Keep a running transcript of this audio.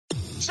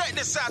Check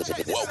this out.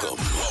 Welcome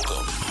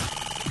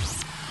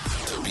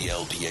to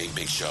BLPA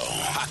Big Show.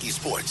 Hockey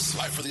sports,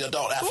 life for the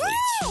adult athletes.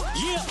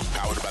 Yeah.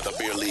 Powered by the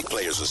Beer League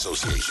Players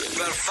Association. You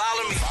better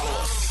follow me. Follow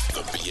us, the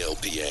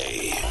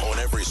BLPA, on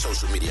every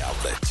social media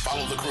outlet.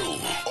 Follow the crew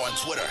on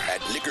Twitter at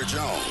Nicker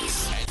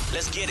Jones.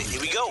 Let's get it. Here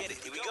we go.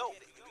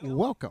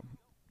 Welcome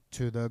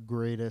to the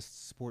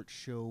greatest sports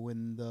show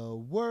in the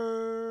world.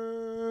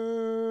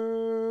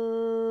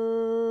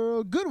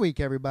 Good week,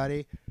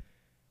 everybody.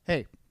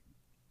 Hey,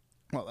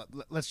 well,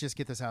 let's just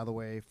get this out of the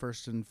way.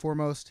 First and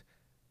foremost,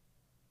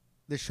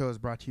 this show is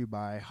brought to you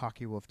by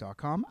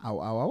HockeyWolf.com. Ow,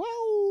 ow, ow,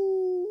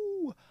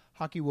 ow.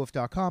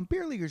 HockeyWolf.com.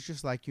 Beer leaguers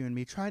just like you and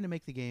me, trying to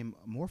make the game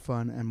more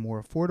fun and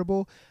more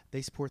affordable.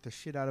 They support the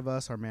shit out of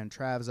us. Our man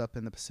Trav's up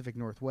in the Pacific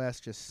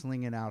Northwest just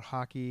slinging out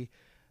hockey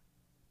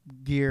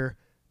gear,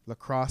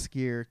 lacrosse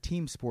gear,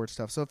 team sports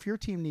stuff. So if your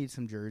team needs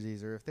some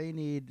jerseys, or if they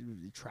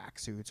need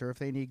tracksuits, or if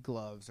they need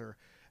gloves, or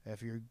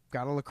if you've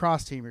got a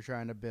lacrosse team you're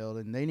trying to build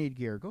and they need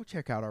gear, go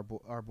check out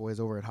our boys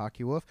over at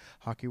Hockey Wolf,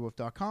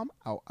 HockeyWolf.com.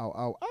 Ow, ow,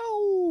 ow,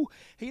 ow.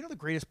 Hey, you know the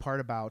greatest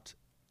part about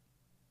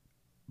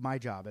my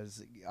job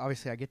is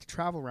obviously I get to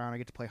travel around, I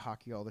get to play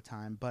hockey all the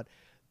time, but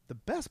the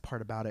best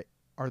part about it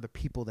are the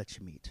people that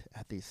you meet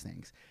at these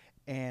things.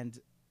 And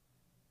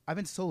I've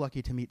been so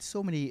lucky to meet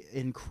so many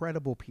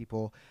incredible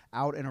people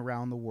out and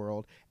around the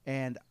world.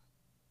 And,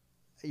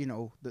 you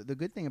know, the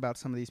good thing about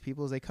some of these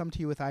people is they come to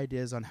you with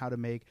ideas on how to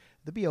make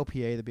the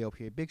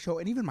BLPA Big Show,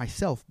 and even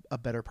myself a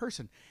better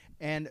person.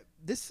 And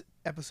this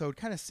episode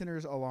kind of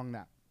centers along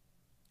that.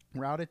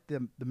 We're out at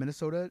the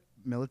Minnesota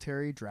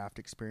Military Draft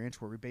Experience,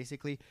 where we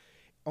basically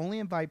only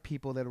invite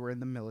people that were in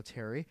the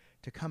military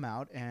to come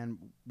out, and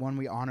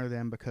we honor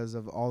them because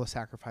of all the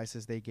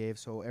sacrifices they gave.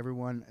 So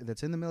everyone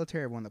that's in the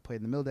military, everyone that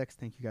played in the Mildex,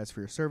 thank you guys for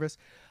your service.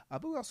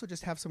 But we also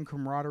just have some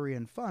camaraderie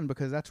and fun,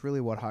 because that's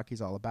really what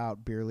hockey's all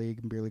about. Beer League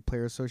and Beer League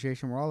Players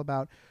Association, we're all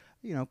about,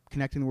 you know,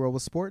 connecting the world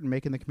with sport and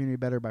making the community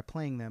better by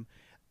playing them.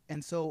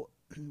 And so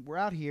we're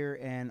out here,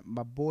 and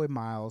my boy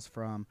Miles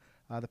from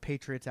the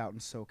Patriots out in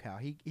SoCal,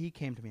 he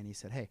came to me and he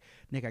said, "Hey,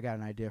 Nick, I got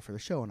an idea for the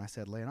show." And I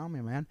said, "Lay it on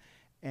me, man."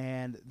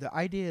 And the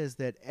idea is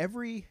that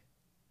every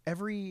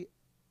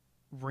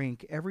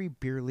rink, every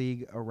beer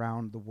league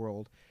around the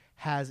world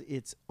has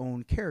its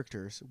own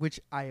characters, which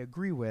I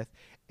agree with.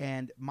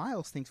 And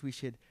Miles thinks we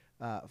should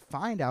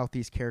find out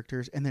these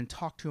characters and then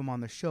talk to them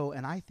on the show.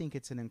 And I think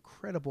it's an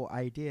incredible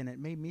idea. And it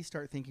made me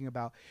start thinking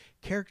about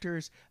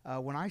characters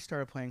when I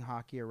started playing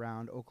hockey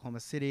around Oklahoma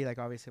City, like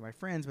obviously my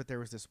friends, but there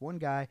was this one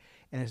guy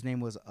and his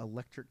name was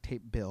Electric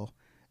Tape Bill.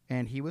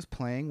 And he was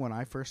playing when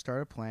I first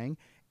started playing.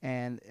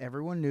 And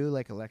everyone knew,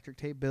 like, Electric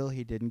Tape Bill,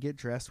 he didn't get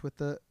dressed with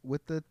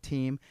the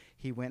team.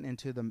 He went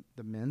into the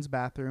men's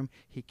bathroom.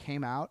 He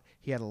came out.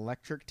 He had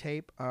electric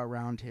tape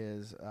around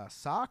his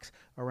socks,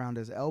 around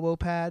his elbow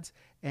pads,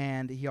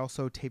 and he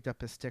also taped up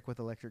his stick with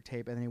electric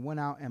tape. And then he went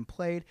out and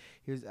played.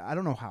 I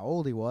don't know how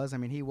old he was. I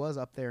mean, he was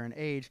up there in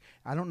age.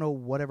 I don't know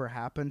whatever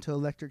happened to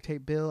Electric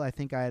Tape Bill. I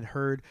think I had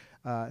heard,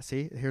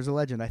 see, here's a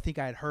legend. I think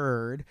I had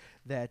heard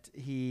that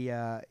he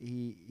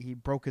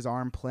broke his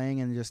arm playing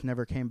and just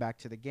never came back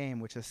to the game,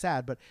 which is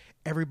sad, but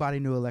everybody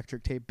knew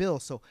Electric Tape Bill.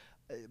 So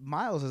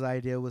Miles'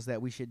 idea was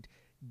that we should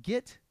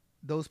get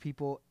those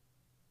people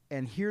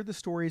and hear the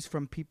stories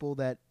from people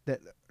that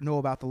know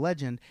about the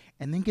legend,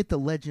 and then get the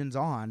legends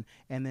on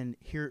and then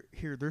hear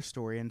their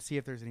story and see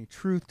if there's any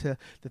truth to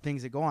the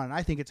things that go on. And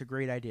I think it's a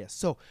great idea.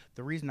 So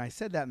the reason I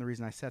said that and the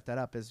reason I set that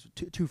up is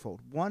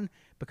twofold. One,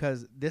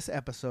 because this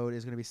episode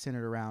is going to be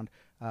centered around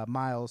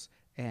Miles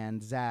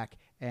and Zach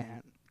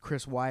and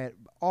Chris Wyatt,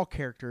 all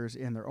characters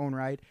in their own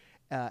right.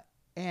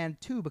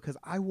 And two, because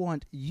I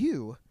want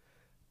you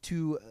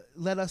to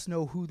let us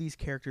know who these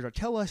characters are.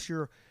 Tell us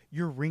your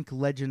rink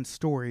legend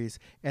stories,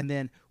 and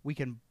then we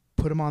can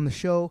put them on the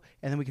show,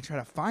 and then we can try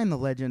to find the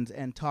legends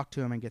and talk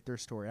to them and get their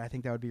story. I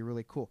think that would be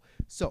really cool.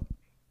 So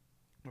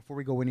before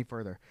we go any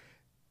further,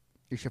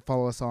 you should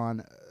follow us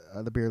on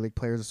the Beer League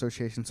Players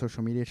Association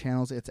social media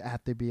channels. It's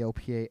at the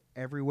BLPA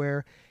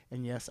everywhere.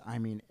 And yes, I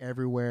mean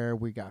everywhere.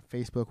 We got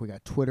Facebook, we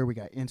got Twitter, we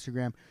got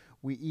Instagram.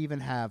 We even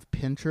have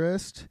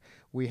Pinterest.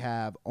 We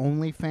have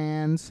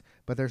OnlyFans,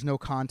 but there's no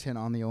content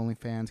on the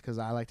OnlyFans because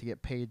I like to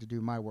get paid to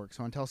do my work.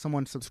 So until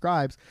someone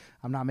subscribes,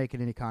 I'm not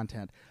making any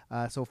content.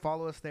 So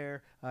follow us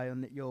there,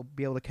 and you'll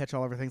be able to catch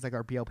all of our things like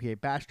our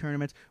BLPA Bash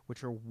tournaments,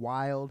 which are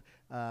wild.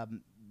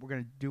 We're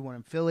going to do one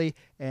in Philly,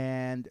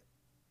 and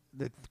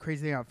the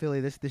crazy thing about Philly,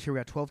 this year we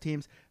got 12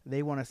 teams.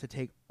 They want us to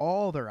take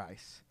all their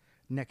ice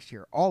next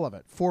year, all of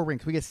it, 4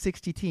 rinks. We get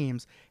 60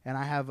 teams, and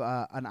I have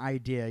an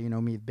idea. You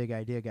know me, the big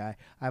idea guy.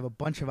 I have a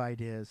bunch of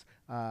ideas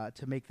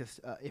to make this,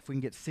 if we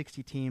can get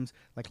 60 teams,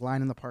 like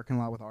line in the parking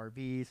lot with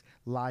RVs,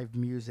 live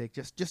music,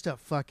 just a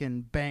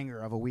fucking banger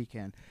of a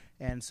weekend.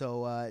 And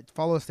so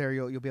follow us there.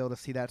 You'll be able to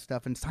see that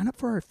stuff, and sign up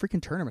for our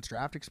freaking tournaments,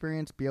 Draft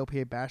Experience,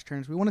 BLPA Bash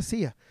tournaments. We want to see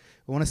you.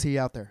 We want to see you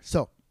out there.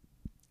 So,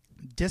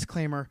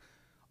 disclaimer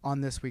on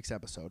this week's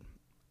episode.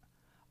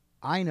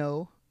 I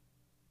know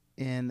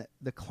in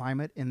the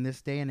climate in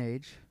this day and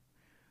age,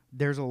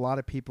 there's a lot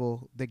of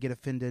people that get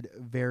offended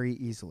very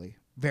easily.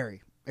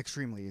 Very.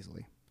 extremely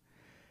easily.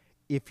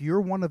 If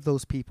you're one of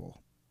those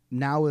people,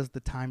 now is the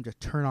time to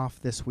turn off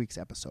this week's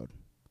episode.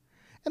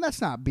 And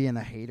that's not being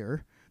a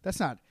hater. That's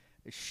not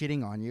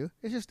shitting on you.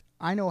 It's just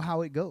I know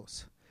how it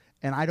goes.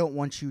 And I don't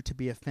want you to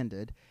be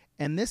offended.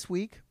 And this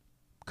week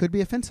could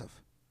be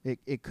offensive.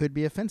 It could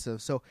be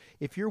offensive. So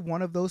if you're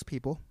one of those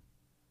people,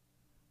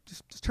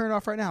 just turn it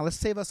off right now. Let's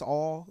save us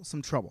all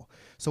some trouble.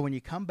 So when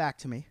you come back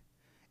to me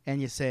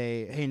and you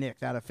say, hey, Nick,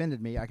 that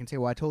offended me, I can say,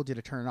 well, I told you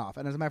to turn it off.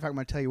 And as a matter of fact, I'm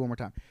going to tell you one more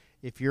time.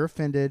 If you're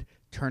offended,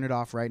 turn it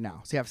off right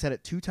now. See, I've said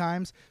it 2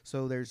 times,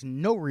 so there's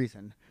no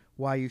reason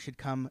why you should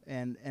come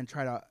and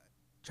try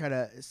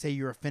to say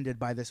you're offended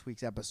by this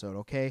week's episode,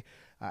 okay?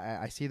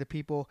 I see the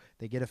people.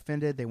 They get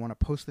offended. They want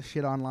to post the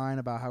shit online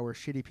about how we're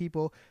shitty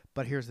people.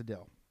 But here's the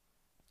deal.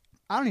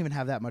 I don't even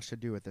have that much to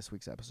do with this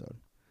week's episode.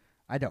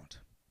 I don't.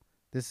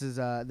 This is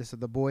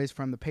the boys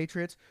from the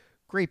Patriots.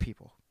 Great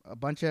people. A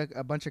bunch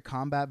of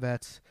combat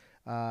vets,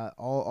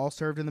 all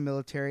served in the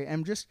military,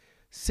 and just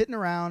sitting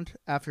around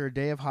after a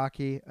day of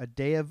hockey, a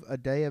day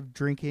of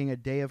drinking, a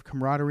day of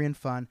camaraderie and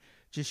fun,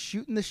 just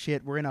shooting the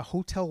shit. We're in a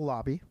hotel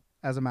lobby,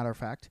 as a matter of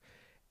fact,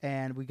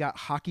 and we got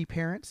hockey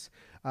parents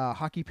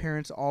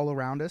all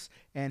around us.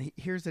 And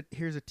here's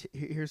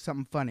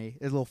something funny,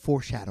 a little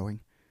foreshadowing.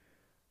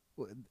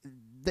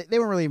 They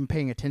weren't really even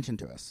paying attention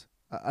to us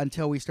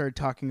until we started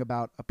talking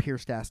about a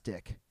pierced ass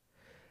dick.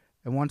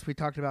 And once we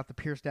talked about the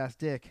pierced ass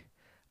dick,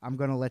 I'm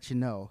going to let you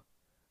know,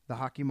 the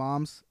hockey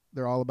moms,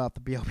 they're all about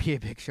the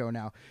BLPA Big Show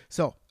now.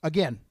 So,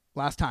 again,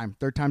 last time,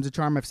 3rd time's a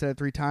charm. I've said it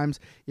 3 times.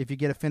 If you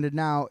get offended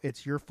now,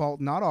 it's your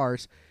fault, not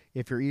ours.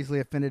 If you're easily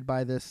offended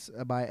by this,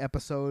 by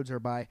episodes or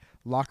by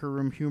locker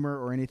room humor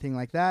or anything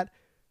like that,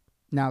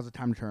 now's the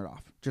time to turn it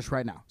off, just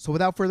right now. So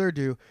without further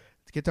ado,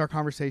 let's get to our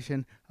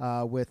conversation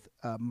with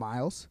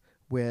Miles,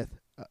 with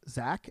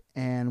Zach,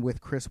 and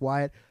with Chris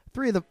Wyatt.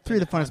 Three of the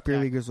funnest beer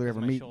leaguers you'll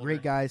ever meet.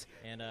 Great guys.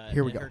 And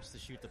here we go. It hurts to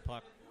shoot the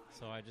puck,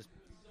 so I just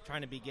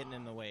trying to be getting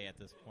in the way at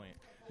this point.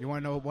 You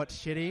want to know what's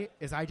shitty?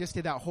 Is I just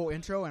did that whole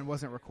intro and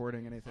wasn't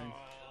recording anything.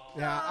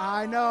 Yeah,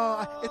 I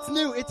know. It's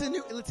new.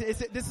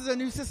 This is a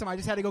new system. I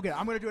just had to go get it.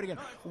 I'm going to do it again.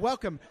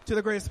 Welcome to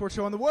the greatest sports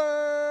show in the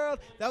world.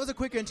 That was a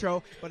quick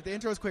intro, but the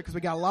intro is quick because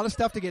we got a lot of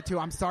stuff to get to.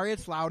 I'm sorry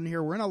it's loud in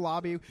here. We're in a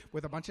lobby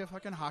with a bunch of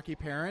fucking hockey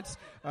parents,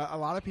 a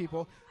lot of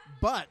people.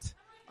 But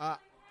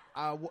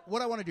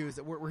what I want to do is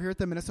that we're here at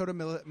the Minnesota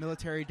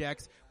Military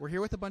Decks. We're here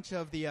with a bunch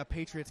of the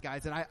Patriots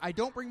guys, and I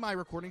don't bring my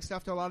recording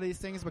stuff to a lot of these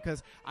things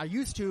because I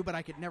used to, but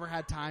I could never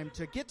had time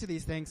to get to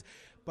these things.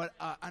 But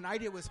an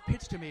idea was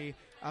pitched to me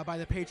by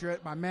the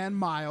Patriot, my man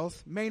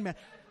Miles, main man,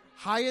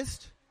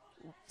 highest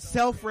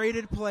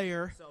self-rated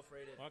player,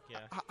 Fuck yeah.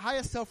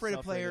 highest self-rated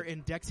player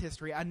in Dex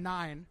history, a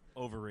 9.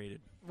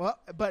 Overrated. Well,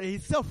 but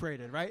he's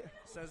self-rated, right?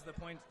 Says the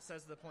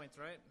points,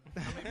 right?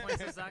 How many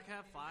points does Zach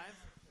have? 5?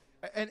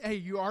 And hey,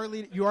 you are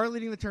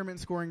leading the tournament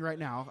in scoring right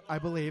now, I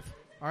believe.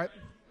 All right.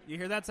 You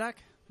hear that, Zach?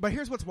 But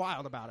here's what's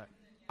wild about it.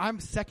 I'm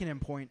second in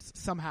points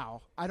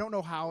somehow. I don't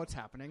know how it's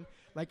happening.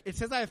 Like it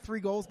says I have 3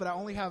 goals, but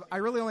I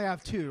really only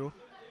have 2.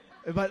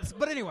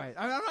 But anyway,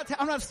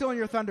 I'm not stealing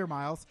your thunder,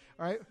 Miles.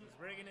 All right. He's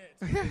bringing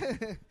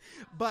it.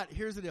 But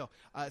here's the deal.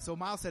 So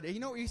Miles said, hey,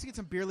 we used to get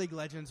some beer league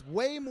legends,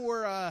 way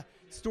more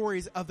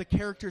stories of the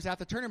characters at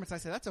the tournaments. I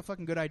said, that's a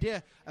fucking good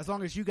idea, as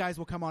long as you guys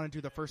will come on and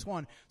do the first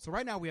one. So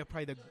right now we have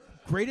probably the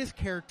greatest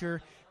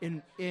character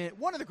in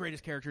one of the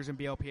greatest characters in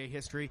BLPA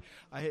history.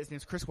 His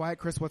name's Chris Wyatt.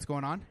 Chris, what's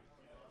going on?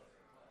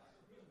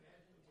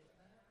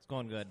 It's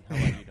going good. How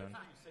about you doing?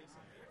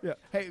 Yeah.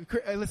 Hey,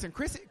 listen,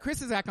 Chris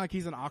is acting like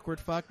he's an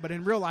awkward fuck, but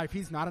in real life,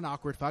 he's not an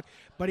awkward fuck.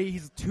 But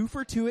he's 2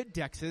 for 2 at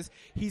Dex's.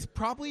 He's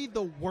probably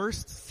the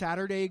worst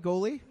Saturday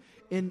goalie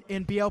in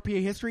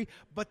BLPA history,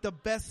 but the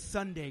best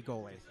Sunday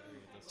goalie.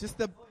 Just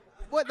the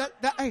what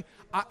that hey,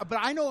 but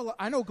I know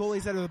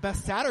goalies that are the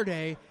best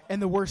Saturday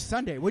and the worst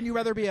Sunday. Wouldn't you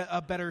rather be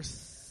a better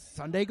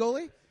Sunday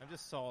goalie? I'm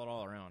just solid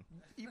all around.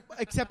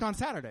 Except on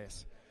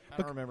Saturdays. I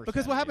don't remember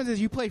Because what happens is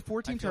you play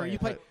 14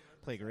 tournaments. You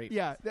play great.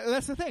 Yeah,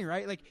 that's the thing,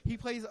 right? Like he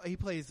plays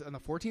in the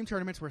 4-team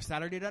tournaments where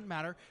Saturday doesn't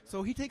matter,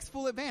 so he takes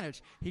full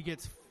advantage. He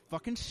gets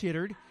fucking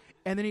shittered,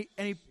 and then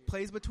he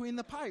plays between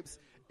the pipes.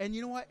 And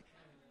you know what?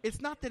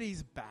 It's not that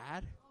he's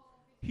bad;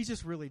 he's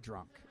just really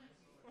drunk,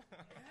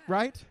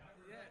 right?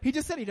 He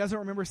just said he doesn't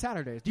remember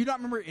Saturdays. Do you not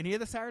remember any of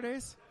the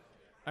Saturdays?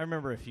 I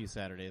remember a few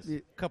Saturdays,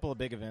 a couple of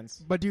big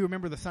events. But do you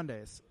remember the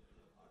Sundays?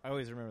 I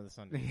always remember the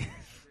Sunday.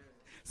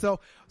 So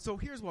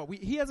here's what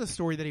he has a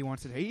story that he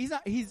wants to tell.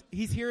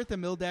 He's here at the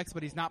Mildex,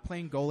 but he's not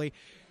playing goalie.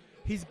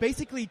 He's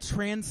basically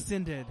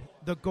transcended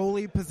the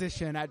goalie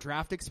position at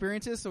draft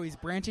experiences, so he's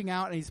branching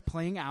out and he's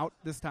playing out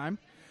this time.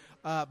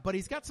 But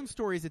he's got some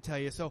stories to tell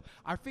you. So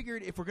I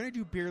figured if we're going to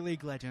do Beer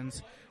League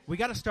Legends, we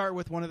got to start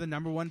with one of the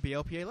number 1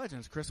 BLPA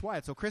legends, Chris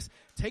Wyatt. So Chris,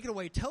 take it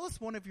away. Tell us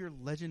one of your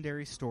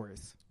legendary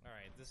stories. All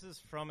right, this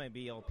is from a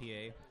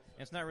BLPA.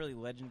 It's not really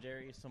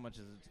legendary so much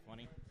as it's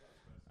funny.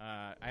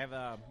 I have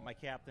my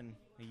captain.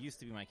 He used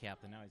to be my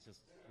captain. Now he's just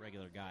a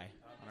regular guy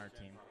on our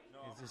team.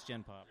 He's just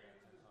Gen Pop.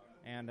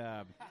 And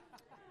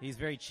he's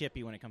very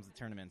chippy when it comes to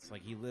tournaments.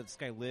 Like, this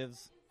guy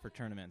lives for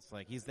tournaments.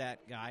 Like, he's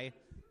that guy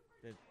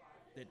that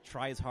that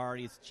tries hard.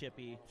 He's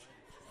chippy,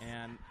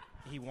 and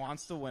he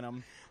wants to win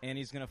them, and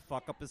he's going to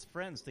fuck up his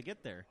friends to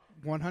get there.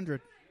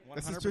 100.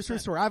 This is true 100%.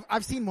 story.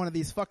 I've seen one of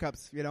these fuck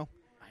ups. You know.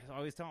 I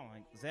always tell him,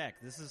 like, Zach,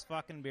 this is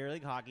fucking beer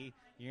league hockey.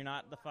 You're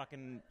not the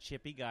fucking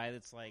chippy guy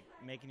that's like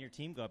making your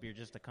team go up. You're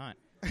just a cunt.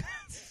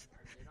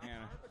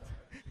 Yeah.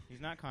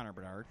 He's not Connor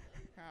Bedard.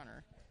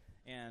 Connor.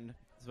 And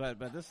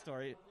but this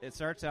story, it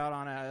starts out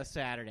on a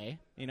Saturday.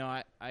 You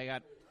know,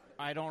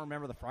 I don't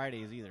remember the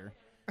Fridays either.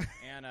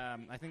 And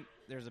I think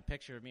there's a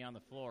picture of me on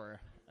the floor.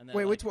 And then,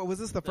 Wait, like, which one was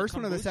this? The first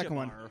one or the kombucha second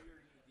one? bar.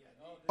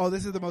 Oh,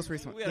 this is the most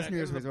recent We one. had This New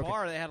Year's there was Eve. a Okay.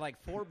 bar that had like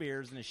 4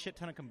 beers and a shit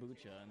ton of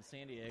kombucha in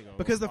San Diego.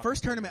 Because the Fucking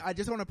first tournament, I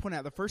just want to point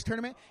out, the first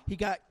tournament, he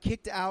got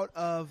kicked out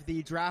of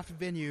the draft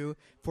venue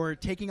for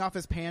taking off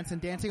his pants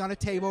and dancing on a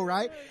table,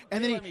 right?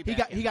 And They then let me he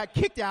back in. got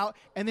kicked out,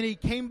 and then he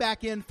came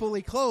back in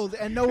fully clothed,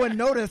 and no one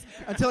noticed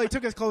until he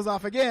took his clothes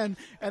off again,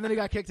 and then he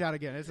got kicked out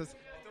again. It's just, The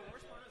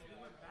worst part is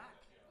we went back,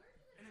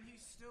 and then he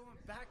still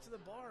went back to the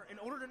bar and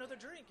ordered another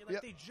drink. And,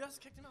 Yep. they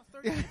just kicked him out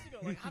 30 minutes ago.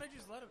 Like, how did you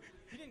just let him?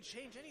 He didn't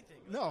change anything.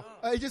 no,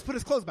 Like, he just put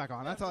his clothes back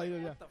on. That's all he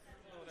did. Yeah. what the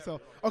f-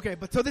 So okay,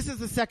 so this is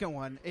the second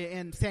one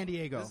in San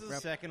Diego. This is the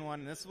Rep. second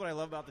one, and this is what I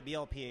love about the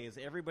BLPA is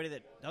everybody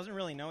that doesn't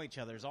really know each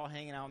other is all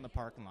hanging out in the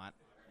parking lot.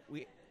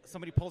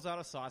 Somebody pulls out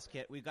a sauce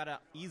kit. We've got a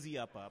easy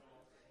up,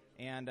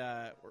 and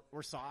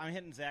I'm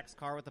hitting Zach's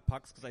car with the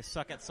pucks because I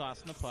suck at sauce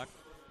in the puck.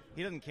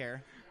 He doesn't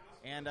care,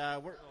 and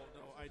we're.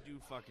 No, I do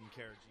fucking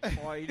care.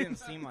 Boy, you didn't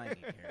seem like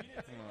you cared.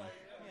 Anyway,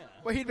 yeah.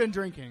 Well, he'd been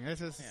drinking.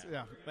 This is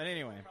yeah. But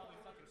anyway,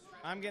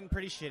 I'm getting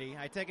pretty shitty.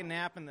 I take a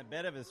nap in the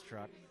bed of his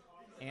truck,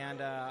 and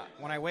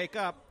when I wake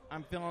up,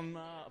 I'm feeling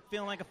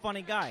like a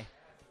funny guy.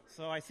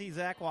 So I see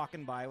Zach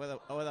walking by with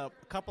a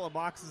couple of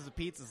boxes of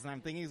pizzas, and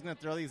I'm thinking he's going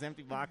to throw these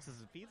empty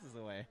boxes of pizzas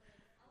away.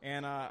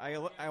 And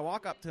I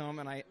walk up to him,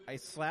 and I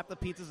slap the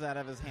pizzas out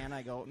of his hand.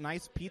 I go,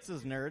 "Nice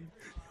pizzas, nerd."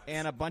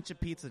 And a bunch of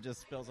pizza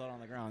just spills out on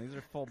the ground. These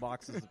are full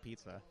boxes of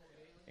pizza.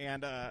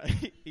 And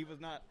he was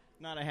not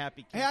a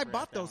happy camper. Hey, I at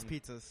bought that those one.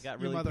 pizzas, Got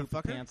you really poopy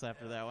motherfucker. pants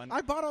after that one.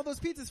 I bought all those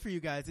pizzas for you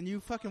guys, and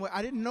you fucking.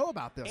 I didn't know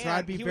about this, so And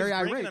I'd be he very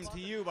was bringing irate. them to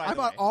you, by I the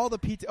bought way. all the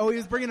pizza. Oh, he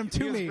was bringing them to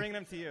He was me. bringing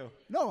them to you.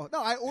 No,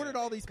 I ordered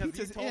all these Because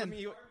he pizzas told in.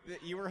 me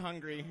that you were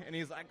hungry, and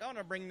he's like, "I'm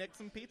gonna bring Nick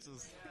some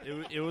pizzas."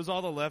 It was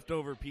all the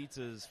leftover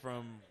pizzas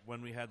from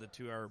when we had the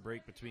 2-hour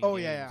break between Oh,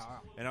 games. yeah.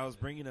 And I was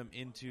bringing them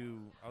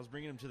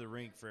to the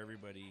rink for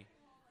everybody.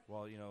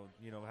 While you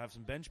know, have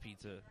some bench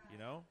pizza,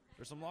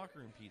 or some locker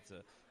room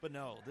pizza. But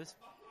no, this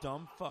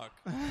dumb fuck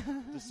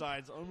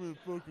decides I'm gonna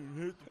fucking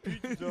hit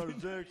the pizzas out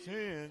of Zach's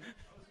hand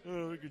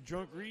like a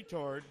drunk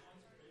retard.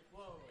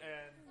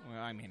 And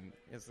Well, I mean,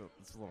 it's a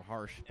little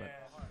harsh, but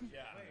yeah.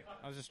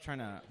 I was just trying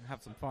to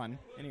have some fun.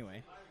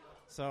 Anyway,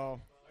 so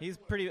he's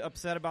pretty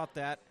upset about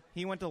that.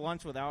 He went to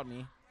lunch without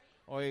me.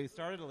 Or he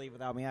started to leave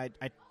without me. I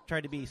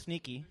tried to be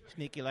sneaky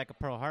like a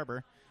Pearl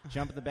Harbor,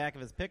 jump in the back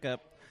of his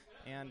pickup,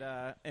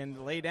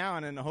 and lay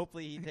down, and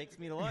hopefully he takes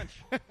me to lunch.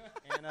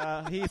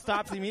 And he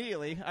stops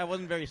immediately. I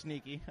wasn't very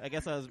sneaky. I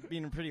guess I was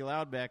being pretty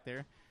loud back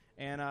there.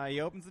 And he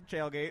opens the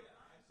tailgate,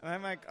 and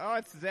I'm like, "Oh,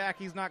 it's Zach.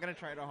 He's not going to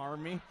try to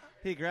harm me."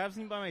 He grabs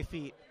me by my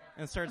feet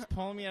and starts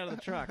pulling me out of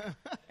the truck.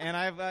 And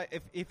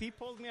if he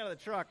pulls me out of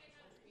the truck,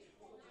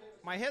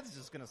 my head's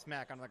just going to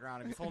smack on the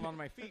ground if he's holding on to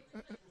my feet.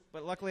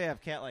 But luckily I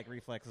have cat-like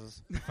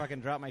reflexes. Fucking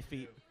drop my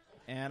feet.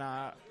 And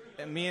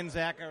me and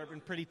Zach are in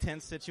pretty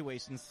tense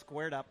situations,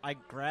 squared up. I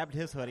grabbed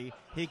his hoodie.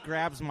 He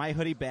grabs my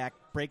hoodie back,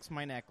 breaks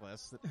my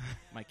necklace that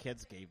my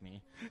kids gave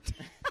me.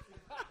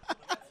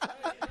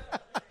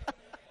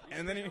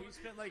 And then we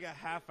spent like a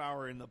half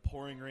hour in the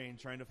pouring rain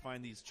trying to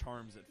find these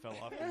charms that fell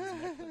off his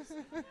necklace.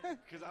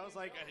 Because I was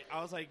like,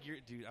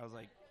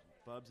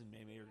 Bubs and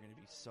Maymay are going to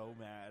be so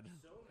mad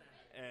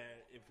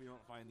if we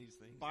don't find these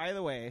things. By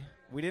the way,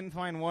 we didn't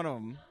find one of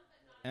them,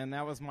 and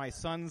that was my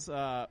son's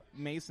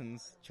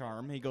Mason's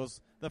charm. He goes,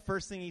 the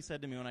first thing he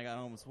said to me when I got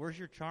home was, "Where's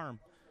your charm?"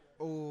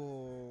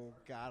 Oh,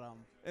 got him.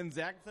 And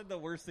Zach said the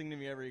worst thing to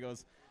me ever. He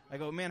goes, I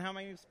go, "Man, how am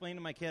I going to explain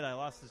to my kid I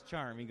lost his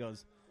charm?" He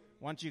goes,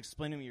 "Why don't you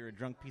explain to me you're a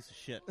drunk piece of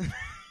shit?"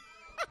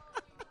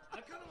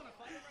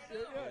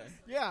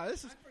 Yeah,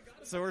 this is.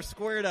 So we're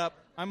squared up.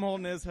 I'm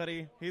holding his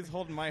hoodie. He's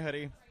holding my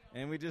hoodie.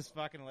 And we just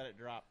fucking let it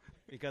drop.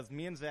 Because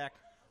me and Zach,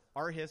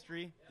 our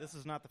history, this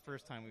is not the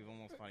first time we've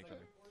almost fought each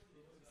other.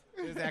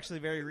 It was actually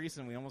very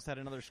recent. We almost had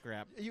another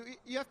scrap. You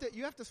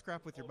have to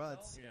scrap with your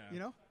buds. Yeah. You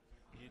know.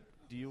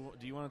 Do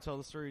you want to tell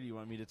the story? Or do you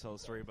want me to tell the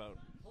story about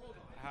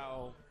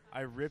how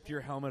I ripped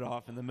your helmet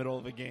off in the middle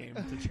of a game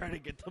to try to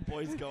get the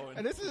boys going?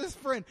 And this is his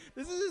friend.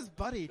 This is his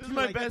buddy. This too. is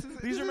my Like, best. this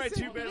is- These this are my is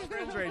two him. best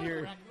friends right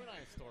here.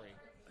 Story.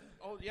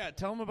 Oh yeah,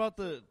 tell them about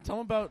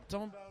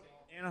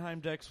Anaheim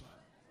Dex.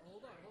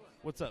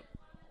 What's up?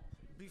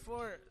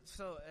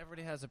 So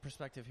everybody has a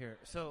perspective here.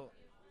 So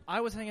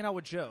I was hanging out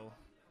with Joe,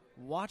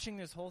 watching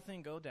this whole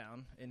thing go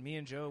down, and me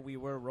and Joe, we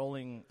were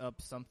rolling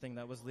up something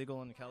that was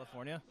legal in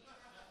California,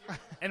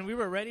 and we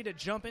were ready to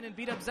jump in and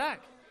beat up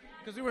Zach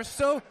because we were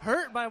so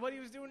hurt by what he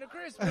was doing to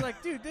Chris. We're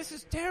like, dude, this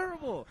is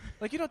terrible.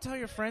 Like, you don't tell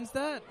your friends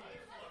that,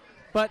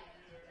 but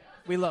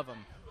we love him.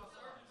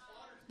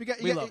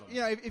 We love 'em.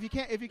 You know, if you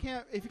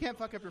can't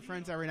fuck up your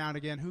friends every now and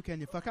again, who can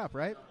you fuck up,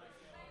 right?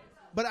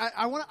 But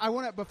I want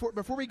to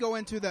before we go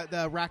into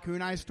the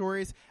raccoon eye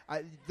stories,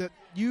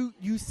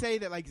 you say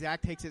that like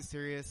Zach takes it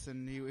serious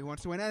and he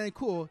wants to win, and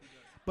cool.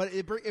 But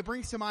it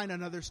brings to mind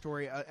another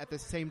story at the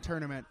same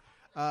tournament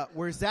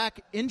where Zach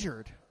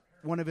injured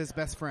one of his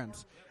best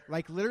friends,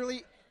 like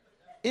literally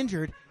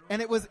injured,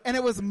 and it was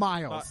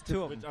Miles. I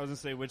was gonna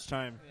say which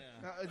time.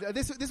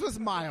 This was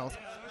Miles.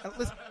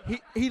 Listen,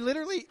 he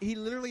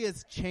literally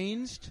has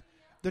changed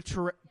the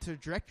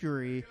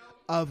trajectory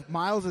of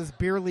Miles's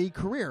beer league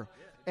career.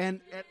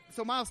 And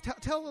so, Miles,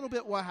 tell a little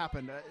bit what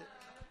happened.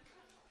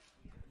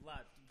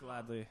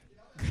 Gladly.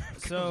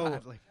 So,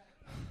 Gladly.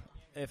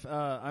 if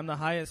I'm the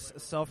highest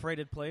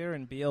self-rated player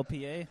in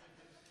BLPA,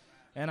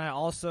 and I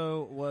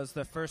also was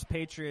the first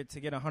Patriot to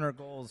get 100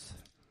 goals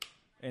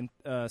in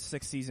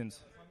 6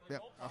 seasons. Yeah,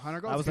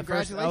 100 goals. I was the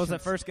first. Congratulations. I was the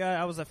first guy.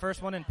 I was the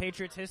first one in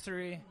Patriots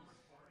history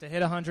to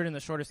hit 100 in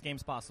the shortest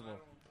games possible.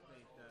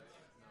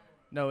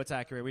 No, it's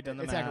accurate. We've done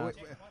the It's math.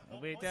 accurate.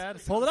 Wait,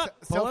 Dad. Pull it up.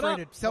 Pull it up.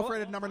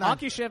 Self-rated number 9.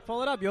 Hockey Shift,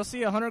 pull it up. You'll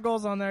see 100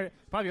 goals on there.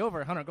 Probably over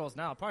 100 goals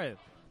now. Probably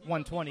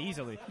 120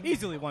 easily.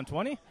 Easily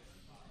 120.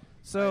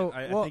 So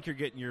I think you're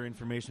getting your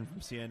information from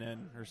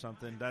CNN or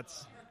something.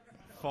 That's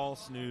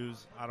false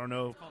news. I don't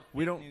know.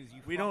 We don't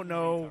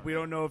know. We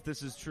don't know if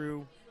this is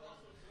true.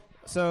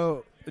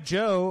 So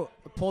Joe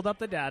pulled up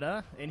the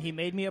data and he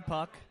made me a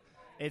puck.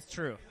 It's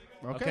true.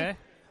 Okay?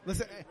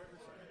 Listen,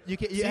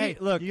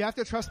 look. you have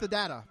to trust the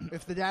data.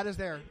 If the data's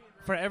there.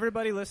 For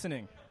everybody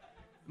listening,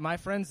 my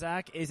friend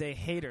Zach is a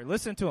hater.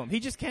 Listen to him. He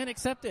just can't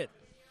accept it.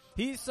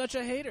 He's such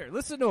a hater.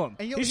 Listen to him.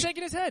 And He's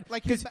shaking his head.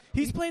 like Because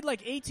he's played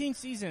like 18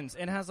 seasons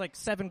and has like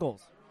 7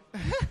 goals.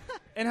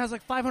 And has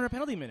like 500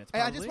 penalty minutes.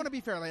 Hey, I just want to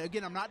be fair. Like,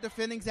 again, I'm not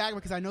defending Zach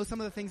because I know some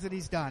of the things that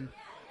he's done.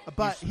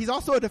 But he's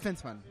also a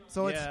defenseman.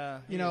 So Yeah,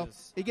 it's, you know,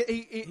 is.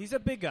 He's a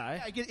big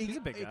guy. He's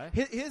a big guy.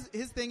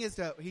 His thing is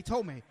he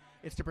told me,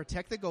 it's to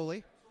protect the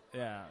goalie.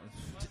 Yeah.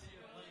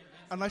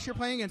 Unless you're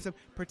playing against him,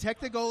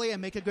 protect the goalie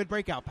and make a good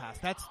breakout pass.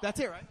 That's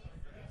it, right?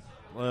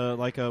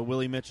 Like a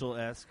Willie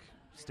Mitchell-esque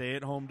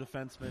stay-at-home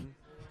defenseman,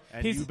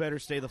 and you better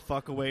stay the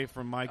fuck away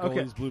from my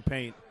goalie's blue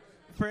paint.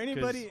 For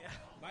anybody,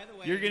 By the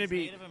way, You're gonna he's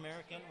be- Native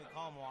American. We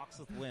call him walks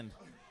with wind.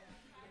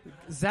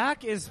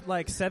 Zach is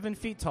like 7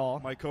 feet tall.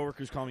 My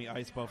coworkers call me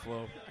Ice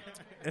Buffalo.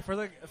 And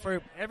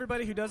for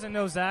everybody who doesn't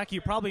know Zach,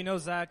 you probably know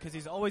Zach because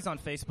he's always on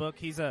Facebook.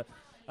 He's a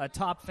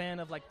top fan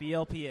of like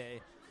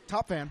BLPA.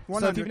 Top fan. So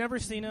 100. if you've never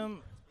seen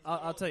him,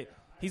 I'll tell you.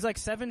 He's like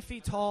 7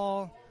 feet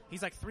tall.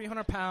 He's like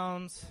 300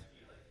 pounds.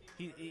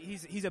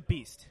 He's a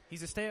beast.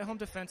 He's a stay-at-home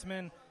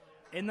defenseman.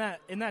 In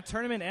that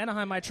tournament in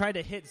Anaheim, I tried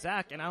to hit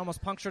Zach, and I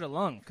almost punctured a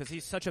lung because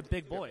he's such a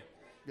big boy.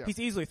 Yeah.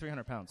 He's easily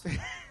 300 pounds.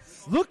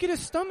 Look at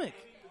his stomach.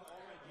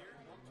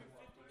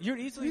 You're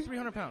easily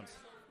 300 pounds.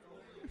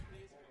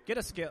 Get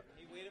a scale.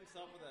 He weighed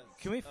himself with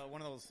Can we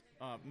one of those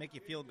make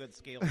you feel good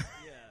scales.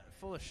 Yeah,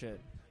 full of shit.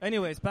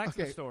 Anyways, back to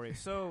the story.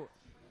 So,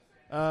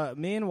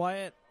 me and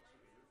Wyatt,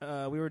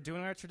 we were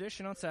doing our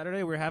tradition on Saturday.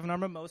 We were having our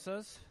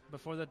mimosas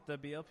before the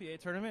BLPA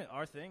tournament,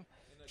 our thing.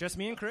 Just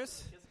me and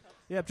Chris.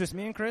 Yep, just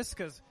me and Chris,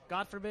 because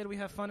God forbid we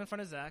have fun in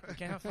front of Zach. We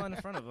can't have fun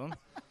in front of him.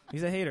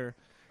 He's a hater.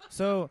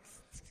 So,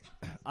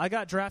 I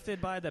got drafted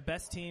by the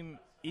best team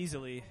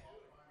easily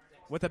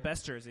with the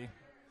best jersey,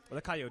 the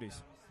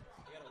Coyotes.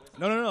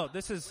 No.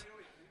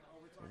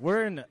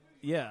 We're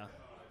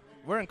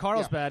in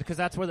Carlsbad because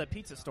that's where the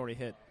pizza story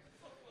hit.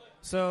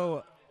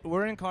 So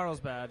we're in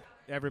Carlsbad,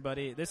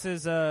 everybody. This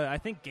is, I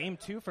think, game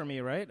 2 for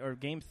me, right? Or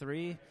game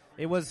 3.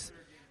 It was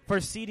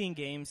for seeding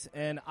games.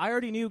 And I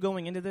already knew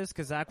going into this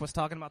because Zach was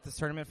talking about this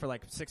tournament for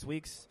like 6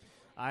 weeks,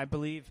 I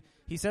believe.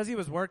 He says he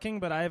was working,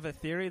 but I have a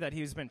theory that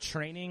he's been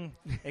training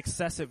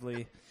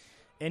excessively.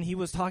 And he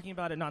was talking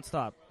about it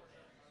nonstop.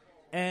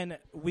 And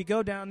we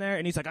go down there,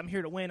 and he's like, I'm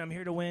here to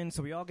win.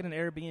 So we all get an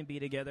Airbnb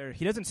together.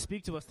 He doesn't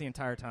speak to us the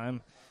entire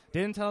time.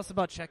 Didn't tell us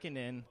about checking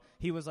in.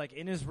 He was, like,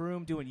 in his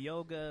room doing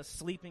yoga,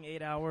 sleeping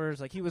 8 hours.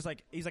 Like, he's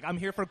like, I'm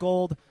here for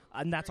gold,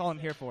 and that's all I'm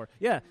here for.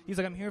 Yeah, he's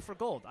like, I'm here for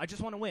gold. I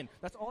just want to win.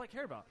 That's all I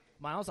care about.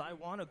 Miles, I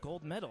want a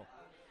gold medal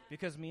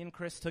because me and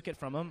Chris took it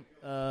from him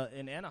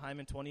in Anaheim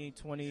in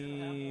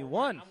 2021.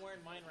 I'm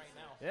wearing mine right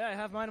now. Yeah, I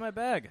have mine in my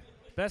bag.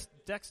 Best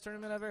Dex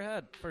tournament I've ever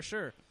had, for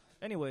sure.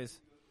 Anyways,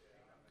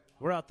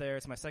 we're out there.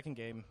 It's my second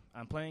game.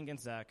 I'm playing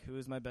against Zach, who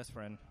is my best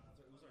friend.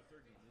 It was our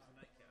third game.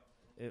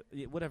 It was a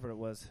nightcap. Whatever it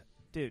was.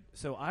 Dude,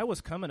 so I was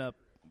coming up.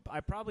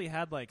 I probably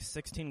had like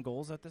 16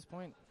 goals at this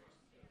point,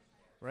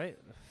 right?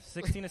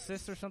 16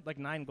 assists or something, like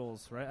 9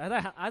 goals, right?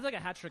 I had like a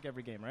hat trick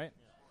every game, right?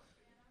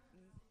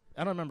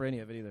 I don't remember any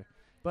of it either.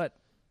 But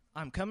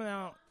I'm coming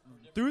out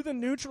through the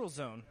neutral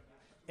zone,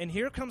 and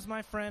here comes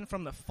my friend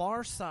from the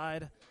far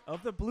side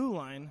of the blue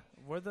line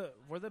where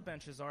the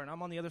benches are, and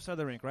I'm on the other side of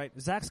the rink, right?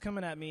 Zach's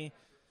coming at me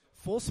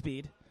full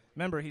speed.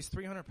 Remember, he's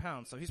 300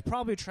 pounds, so he's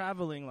probably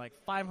traveling like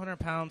 500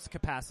 pounds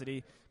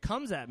capacity,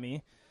 comes at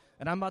me,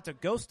 and I'm about to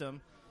ghost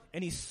him,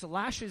 and he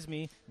slashes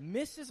me,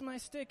 misses my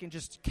stick, and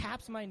just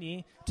caps my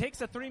knee,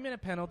 takes a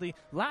 3-minute penalty,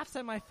 laughs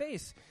at my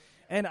face.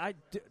 And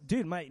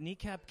dude, my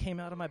kneecap came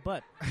out of my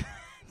butt.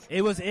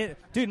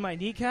 Dude, my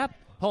kneecap.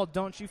 Hold,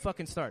 don't you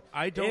fucking start.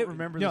 I don't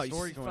remember the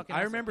story going.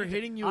 I remember asshole.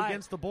 hitting you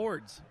against the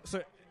boards.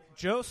 So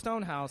Joe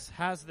Stonehouse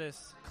has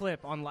this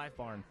clip on Life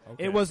Barn.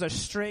 Okay. It was a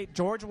straight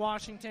George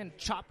Washington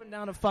chopping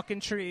down a fucking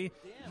tree.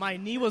 My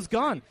knee was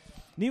gone.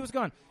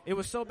 It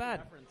was so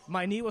bad.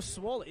 My knee was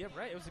swollen. Yeah,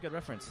 right. It was a good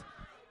reference.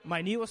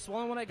 My knee was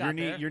swollen when I got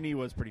there. Your knee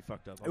was pretty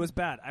fucked up. It was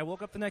bad. I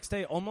woke up the next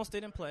day, almost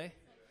didn't play,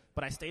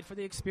 but I stayed for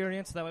the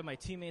experience. That way my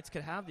teammates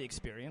could have the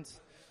experience.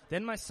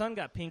 Then my son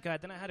got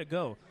pink-eyed. Then I had to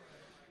go.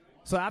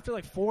 So after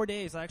like 4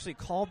 days, I actually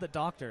called the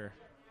doctor.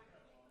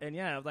 And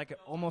yeah,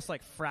 almost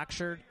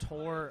fractured,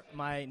 tore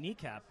my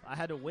kneecap. I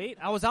had to wait.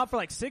 I was out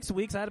for 6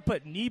 weeks. I had to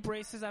put knee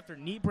braces after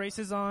knee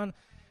braces on.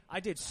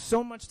 I did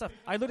so much stuff.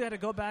 I literally had to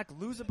go back,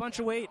 lose a bunch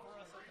of weight.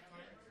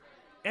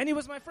 And he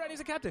was my friend. He's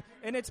a captain.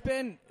 And it's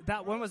been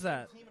when was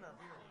that?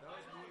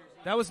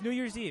 That was New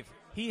Year's Eve.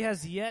 He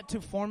has yet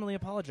to formally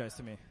apologize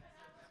to me.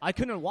 I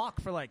couldn't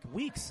walk for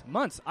weeks,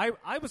 months.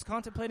 I was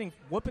contemplating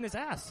whooping his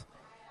ass.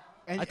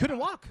 And I couldn't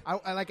walk.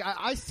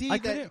 I see I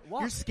that couldn't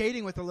walk. you're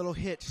skating with a little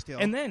hitch still,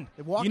 And then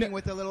walking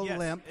with a little yes,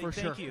 limp for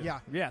thank sure. You. Yeah,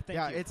 yeah, thank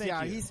you. It's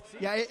thank you. he's See?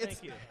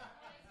 it's.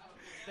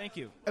 Thank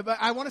you. But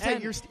I want to say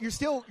And-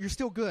 you're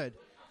still good.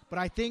 But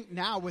I think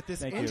now with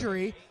this Thank you.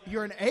 injury,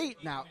 you're an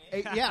 8 now.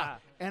 Yeah,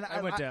 and I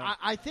went down.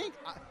 I think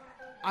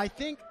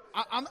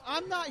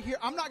I'm not here.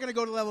 I'm not going to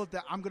go to the level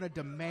that I'm going to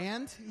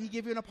demand he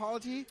give you an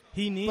apology.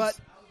 He needs. But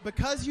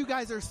because you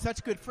guys are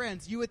such good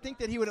friends, you would think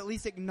that he would at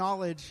least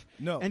acknowledge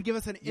and give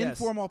us an Yes.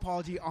 informal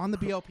apology on the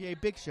BLPA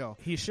Big Show.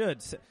 He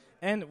should.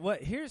 And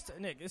here's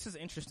Nick. This is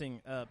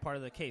interesting part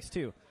of the case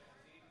too.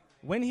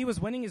 When he was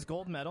winning his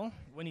gold medal,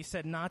 when he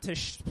said not to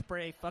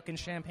spray fucking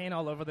champagne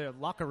all over the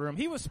locker room,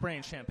 he was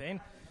spraying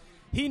champagne.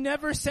 He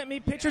never sent me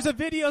pictures of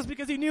videos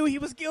because he knew he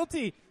was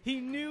guilty. He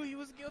knew he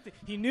was guilty.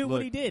 He knew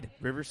what he did.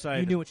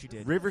 Riverside. You knew what you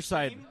did.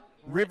 Riverside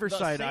The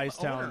same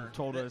Icetown owner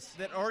told that, us.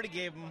 that already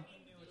gave him.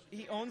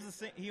 He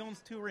owns he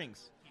owns 2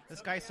 rings. This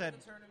guy said,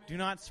 "Do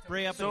not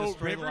spray up." and So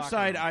destroy the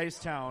Riverside locker room."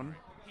 Icetown.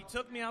 He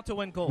took me out to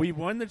win gold. We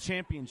won the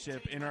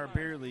championship in our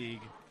beer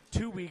league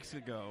 2 weeks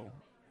ago,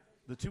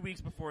 the 2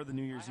 weeks before the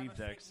New Year's Eve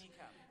decks,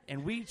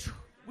 and we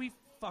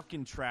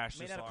fucking trashed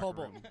Made this out of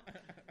locker cobalt.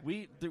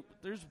 room.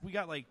 We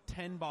got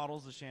 10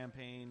 bottles of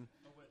champagne,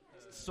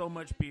 so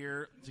much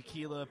beer,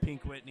 tequila,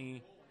 Pink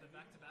Whitney.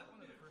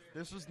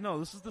 This is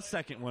the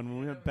second one when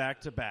we went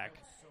back to back.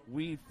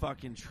 We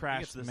fucking trashed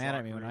gets this. mad at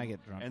locker me when room. I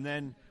get drunk. And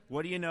then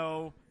what do you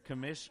know?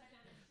 Commish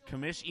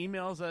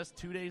emails us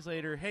 2 days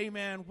later. Hey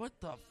man, what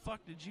the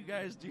fuck did you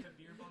guys do?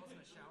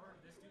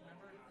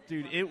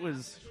 Dude, it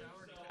was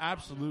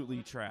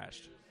absolutely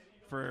trashed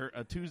for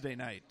a Tuesday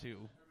night too.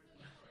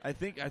 I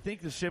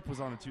think the ship was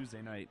on a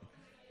Tuesday night.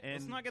 And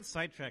Let's not get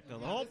sidetracked though.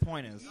 The whole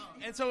point is,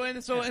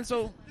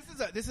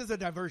 This is a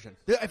diversion.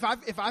 If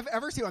I've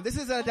ever seen one, this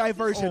is a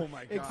diversion. Oh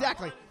my God.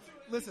 Exactly.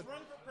 Listen,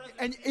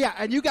 and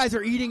you guys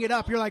are eating it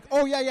up. You're like,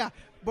 oh yeah.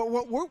 But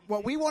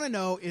what we want to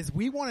know is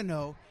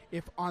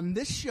if on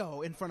this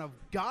show in front of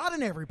God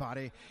and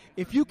everybody,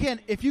 if you can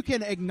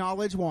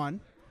acknowledge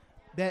one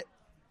that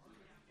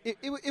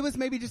it was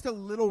maybe just a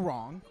little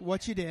wrong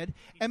what you did,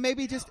 and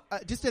maybe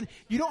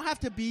you don't have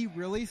to be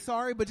really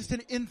sorry, but just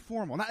an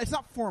informal. It's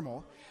not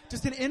formal,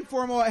 just an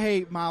informal.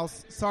 Hey,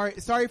 Miles,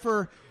 sorry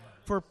for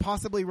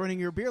possibly ruining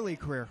your beer league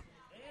career.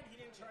 And he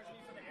didn't charge me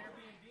for the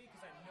Airbnb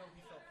because I know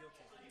he felt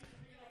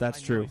guilty.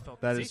 That's true.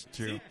 That is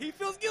true. See, he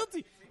feels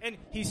guilty, and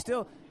he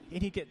still.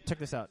 And check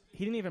this out.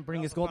 He didn't even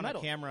bring his gold on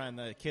medal. a camera in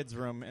the kids'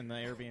 room in the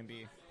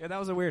Airbnb. Yeah, that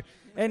was a weird.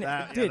 And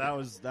That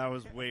was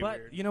way but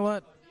weird. you know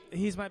what?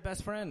 He's my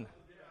best friend,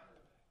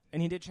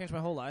 and he did change my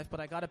whole life.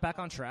 But I got it back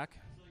on track,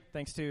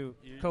 thanks to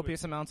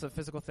copious amounts of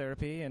physical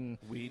therapy and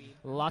Weed.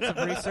 lots of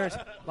research,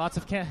 lots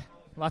of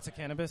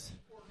cannabis.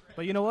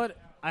 But you know what?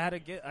 I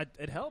had to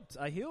it helped.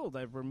 I healed.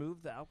 I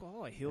removed the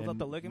alcohol. I healed up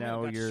the ligament.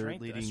 Now I got you're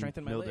strength. I leading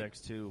strengthened my leg.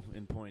 Mildex too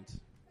in points.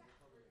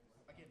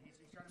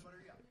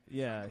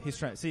 Yeah, he's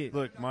trying. See,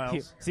 Look,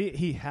 Miles.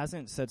 he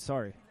hasn't said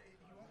sorry.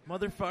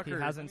 Motherfucker. He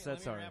hasn't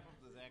said sorry. All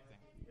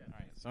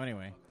right. So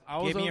anyway, I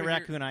was gave me a over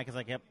raccoon eye because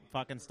I kept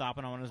fucking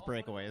stopping him on his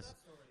breakaways.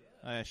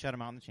 I shut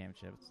him out in the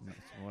championship. It's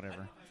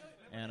whatever.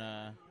 And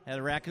had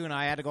a raccoon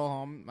eye. I had to go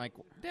home. Like,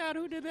 Dad,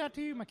 who did that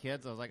to you? My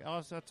kids. I was like,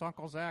 oh, that's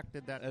Uncle Zach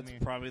did that That's to me.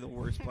 probably the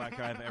worst black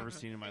eye I've ever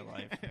seen in my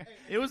life.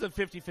 It was a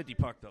 50-50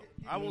 puck, though.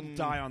 I will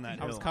die on that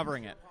I was hill.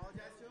 covering it.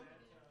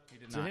 He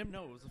did To not. him,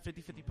 no, it was a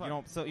 50-50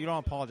 puck. You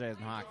don't apologize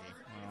in hockey.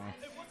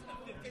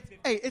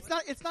 Hey, it's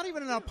not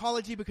even an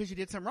apology because you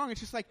did something wrong. It's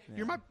just like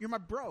you're my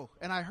bro,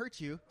 and I hurt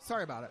you.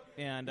 Sorry about it.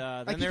 And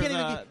Like then you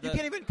there's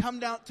can't even come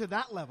down to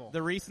that level.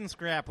 the recent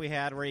scrap we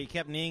had where he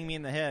kept kneeing me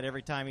in the head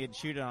every time he'd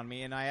shoot it on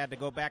me, and I had to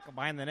go back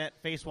behind the net,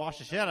 face wash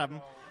the shit out of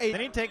him. Hey.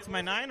 Then he takes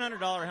my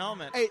 $900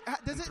 helmet Hey,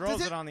 and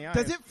throws it on the ice.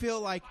 Does it feel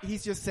like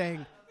he's just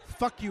saying,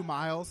 "Fuck you,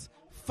 Miles.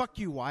 Fuck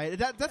you, Wyatt"?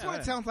 That's what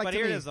it sounds like But to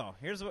here me. it is, though.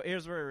 Here's where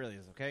it really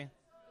is. Okay,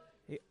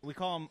 we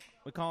call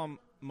him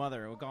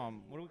Mother. We call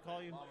him, what do we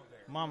call you?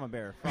 Mama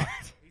Bear. Fuck.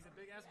 He's a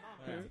big ass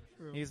mom.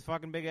 Yeah. He's a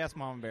fucking big ass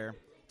Mama Bear.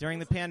 During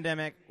the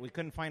pandemic, we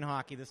couldn't find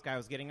hockey. This guy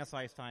was getting us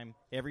ice time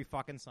every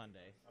fucking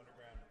Sunday.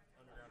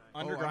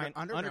 Underground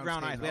ice.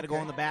 skating, We had to go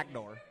in the back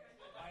door.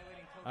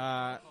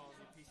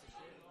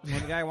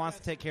 When the guy wants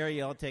to take care of you,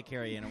 he'll take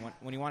care of you. And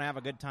when you want to have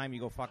a good time, you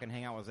go fucking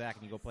hang out with Zach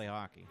and you go play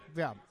hockey.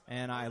 Yeah.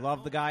 And I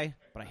love the guy,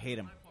 but I hate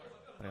him.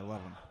 But I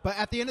love him. But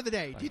at the end of the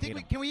day, do you think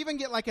hate him. can we even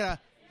get like a,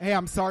 hey,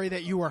 I'm sorry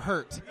that you were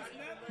hurt?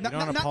 You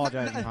don't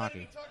apologize in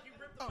hockey.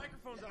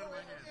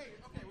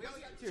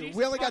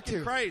 We only got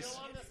two. Christ.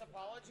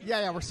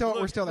 Yeah, we're still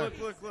there.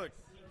 Look.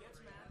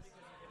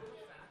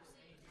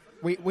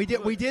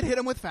 We did hit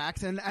him with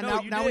facts, and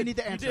now we need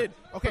to answer. You did.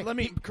 Okay, But let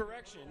me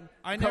correction.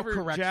 I never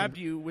correction. jabbed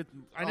you with.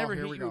 I never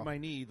here hit we you go. with my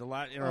knee.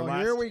 Last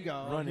here we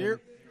go. run-in.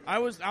 Here- I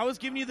was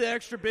giving you the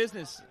extra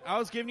business.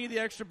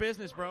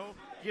 Bro.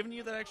 Giving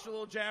you that extra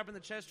little jab in the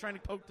chest, trying to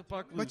poke the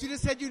puck loose. But you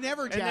just said you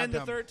never jabbed and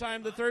then him.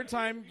 the third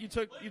time you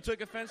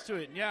took offense to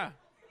it. Yeah.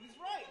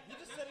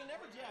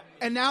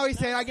 And now he's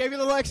saying I gave you a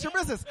little extra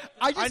business.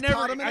 I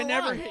caught him in I a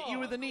never lie. hit you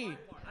with a knee.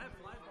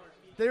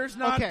 There's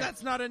not. Okay.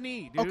 That's not a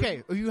knee, dude.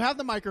 Okay, you have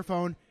the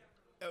microphone.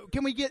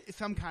 Can we get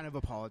some kind of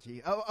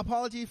apology?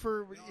 Apology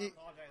for.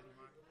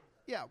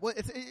 Yeah. Well,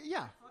 it's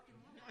yeah.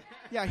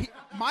 Yeah.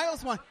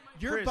 Miles won.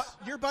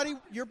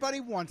 Your buddy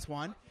wants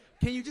one.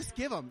 Can you just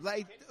give him?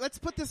 Like, let's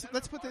put this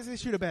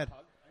issue to bed.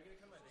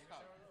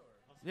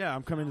 Yeah,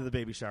 I'm coming to the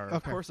baby shower. Of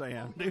Okay. course I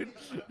am, dude.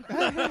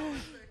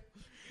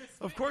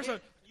 Of course I.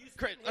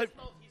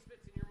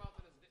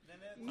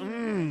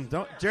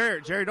 Don't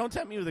Jerry, don't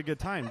tempt me with a good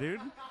time,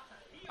 dude.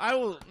 I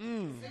will.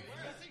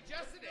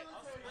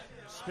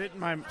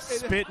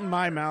 Spit in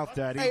my mouth,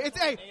 Daddy.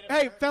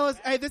 Hey, fellas.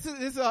 Hey, this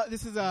is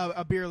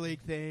a beer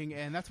league thing,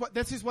 and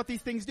this is what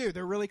these things do.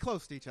 They're really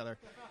close to each other.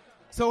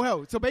 So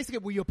basically,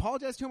 will you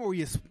apologize to him, or will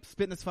you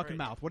spit in his fucking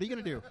mouth? What are you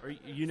gonna do? Or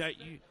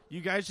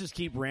you guys just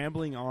keep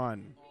rambling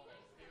on.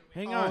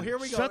 Hang on. Here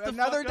we go. Shut the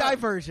Another fuck up.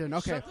 diversion.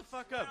 Okay. Shut the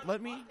fuck up.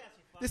 Let me.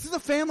 This is a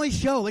family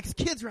show. Like, it's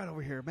kids right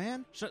over here,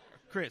 man.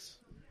 Chris.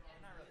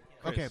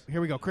 Okay, here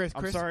we go. Chris.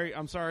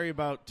 I'm sorry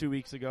about 2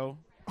 weeks ago.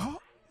 Oh.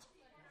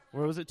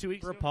 Where was it 2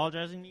 weeks For ago?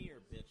 apologizing to you,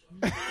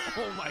 bitch.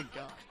 Oh my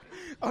god.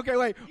 Okay,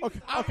 wait. Okay.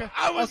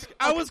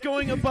 I was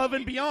going above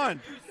and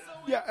beyond.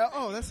 Yeah.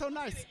 That's so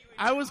nice.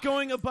 I was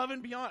going above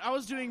and beyond. I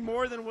was doing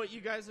more than what you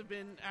guys have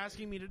been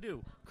asking me to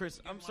do. Chris,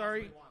 I'm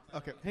sorry.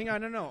 Okay. Hang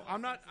on. No.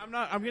 I'm not.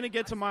 I'm going to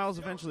get to Miles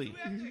eventually.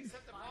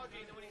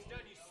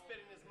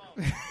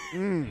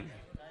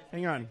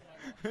 Hang on.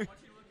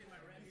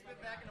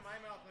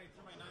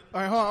 All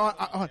right, hold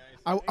on.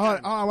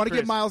 I want to give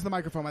Chris. Miles the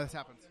microphone while this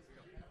happens.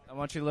 I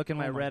want you to look in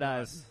my red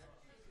eyes.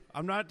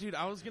 I'm not, dude.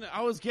 I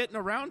was getting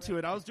around to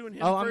it. I was doing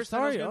him Oh, I'm first.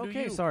 then I was sorry. gonna do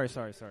Okay, you. sorry.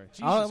 Jesus I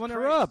want to Christ.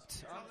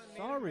 interrupt.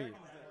 Sorry.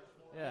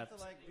 Yeah,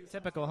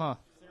 typical, huh?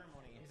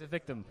 He's a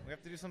victim. We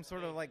have to do some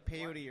sort of like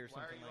peyote or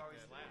something like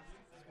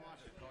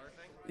that.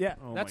 Yeah,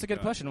 Oh that's my a good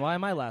God. question. Why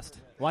am I last?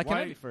 Why can't I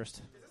Why- be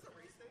first?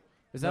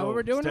 Is that No, what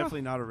we're doing it's now?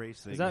 definitely not a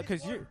race thing. Is that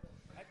because you?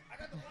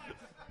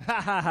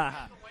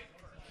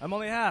 I'm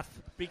only half.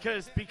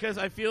 Because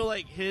I feel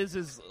like his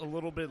is a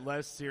little bit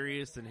less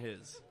serious than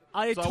his.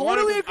 I So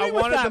totally agree I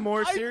with wanted that. the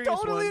more I serious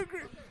totally one.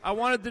 agree. I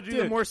wanted to do the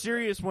Dude. more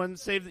serious one.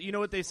 You know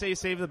what they say?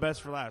 Save the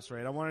best for last,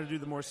 right? I wanted to do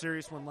the more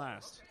serious one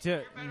last.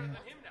 Dude,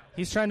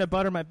 he's trying to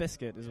butter my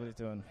biscuit. Is what he's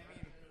doing.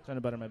 Trying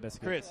to butter my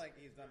biscuit. Chris,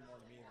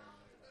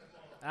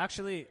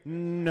 Actually,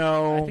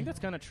 no, I think that's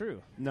kind of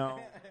true. no.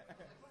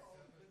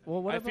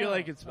 Well, what I feel about-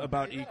 like it's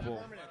about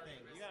equal.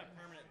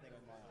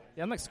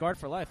 Yeah, I'm like scarred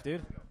for life,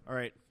 dude. All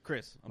right,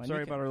 Chris, I'm My sorry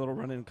kneecap. about our little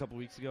run-in a couple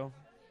weeks ago,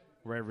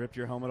 where I ripped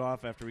your helmet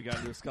off after we got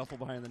into a scuffle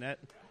behind the net.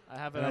 I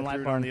have it And on I threw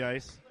Live it on Barn. the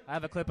ice. I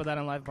have a clip of that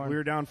on Live Barn. We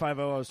were down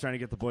 5-0. I was trying to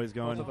get the boys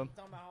going. Both of them.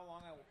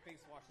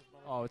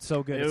 Oh, it's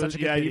so good. It It's was,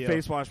 such a good you video.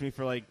 face washed me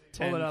for like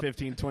Pull it 10, up.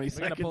 15, 20 We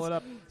gotta seconds. pull it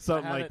up.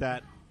 Something I have like it.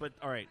 that. But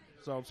all right.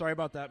 So I'm sorry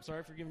about that.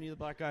 Sorry for giving you the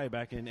black eye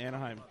back in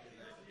Anaheim.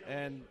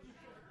 And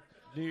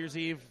New Year's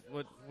Eve,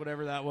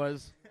 whatever that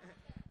was.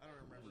 I don't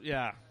remember.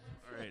 Yeah.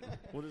 All right.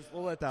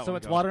 We'll let that one So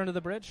it's go. water under the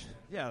bridge?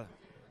 Yeah.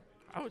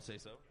 I would say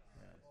so.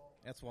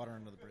 That's water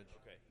under the bridge.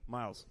 Okay.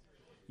 Miles.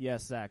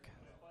 Yes, Zach.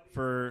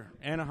 For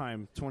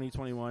Anaheim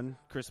 2021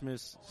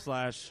 Christmas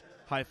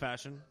 / high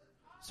fashion.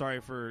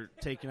 Sorry for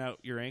taking out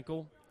your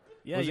ankle.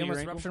 Yeah, Was it you your almost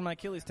ankle? ruptured my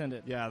Achilles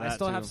tendon. Yeah, I that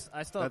still too. have.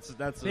 I still have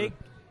That's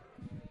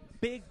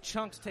big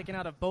chunks taken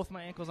out of both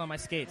my ankles on my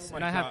skates, Oh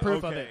and my I have God.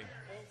 proof Okay. of it.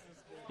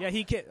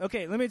 Yeah,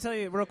 okay, let me tell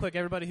you real quick,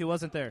 everybody who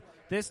wasn't there.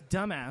 This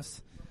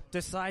dumbass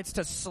decides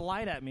to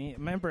slide at me.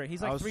 Remember,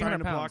 he's I like was 300 trying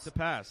to block pounds. the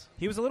pass.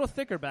 He was a little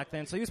thicker back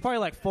then, so he was probably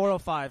like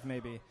 405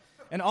 maybe.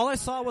 And all I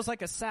saw was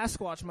like a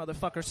Sasquatch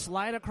motherfucker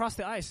slide across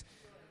the ice,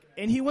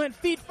 and he went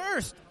feet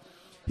first.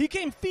 He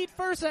came feet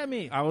first at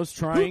me. I was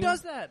trying. Who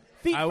does that?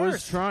 Feet I first.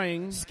 was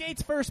trying.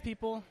 Skates first,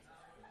 people.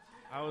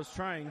 I was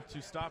trying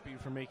to stop you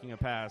from making a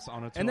pass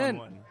on a 2-on-1. And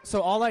then, so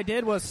all I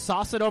did was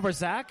sauce it over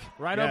Zach,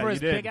 right Yeah, over you his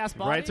did. big ass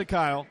body. Right to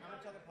Kyle.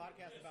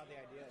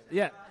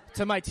 Yeah,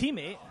 to my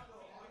teammate,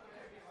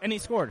 and he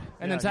scored. And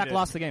Yeah, then he Zach did.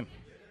 lost the game.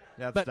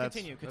 That's, But that's,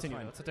 continue. that's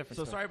fine. It's a different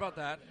So story. sorry about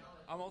that.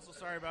 I'm also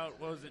sorry about,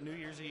 what was it, New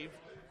Year's Eve?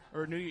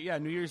 Or New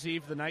Year's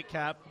Eve, the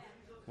nightcap.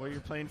 Well,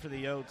 you're playing for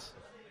the Yotes.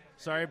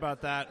 Sorry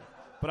about that.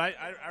 But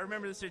I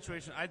remember the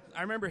situation.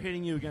 I remember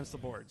hitting you against the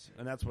boards,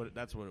 and that's what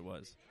it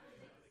was.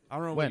 I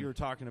don't know When? what you were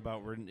talking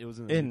about. Where it was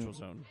in the neutral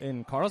zone.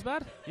 In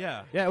Carlsbad?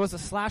 Yeah. Yeah, it was a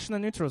slash in the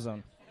neutral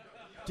zone.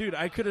 Dude,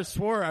 I could have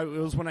swore it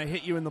was when I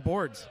hit you in the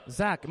boards.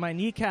 Zach, my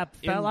kneecap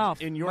fell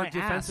off in your my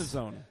defensive ass.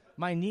 zone.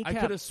 My kneecap. I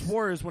could have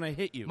swore it was when I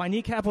hit you. My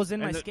kneecap was in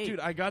my skate. Dude,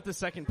 I got the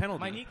second penalty.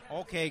 My knee.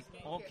 Okay,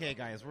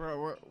 guys,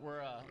 we're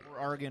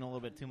arguing a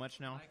little bit too much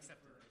now.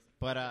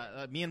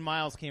 But me and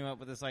Miles came up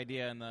with this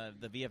idea in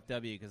the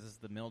VFW because this is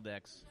the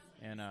Mildex,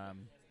 and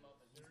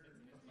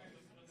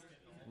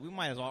we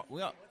might as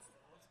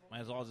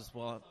well just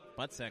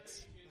butt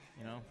sex,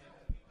 you know,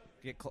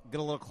 get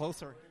a little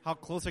closer. How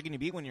closer can you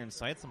be when you're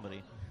inside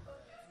somebody?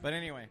 But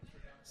anyway,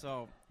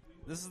 so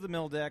this is the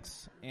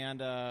Mildex, and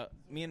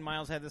me and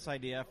Miles had this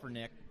idea for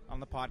Nick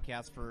on the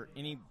podcast for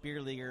any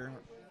beer leaguer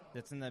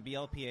that's in the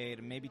BLPA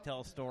to maybe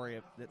tell a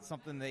story that's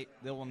something they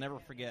will never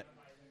forget.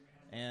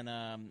 And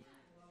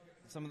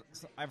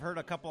I've heard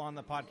a couple on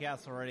the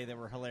podcast already that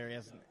were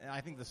hilarious, and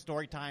I think the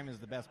story time is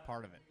the best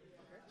part of it.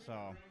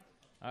 So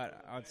I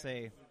would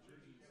say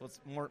let's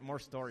more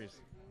stories.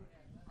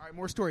 All right,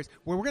 more stories.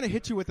 Well, we're going to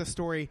hit you with a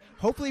story.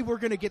 Hopefully, we're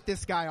going to get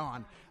this guy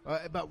on.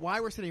 But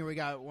while we're sitting here, we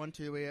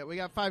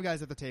got 5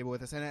 guys at the table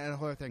with us, and a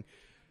whole other thing.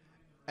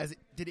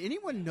 Did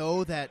anyone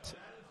know that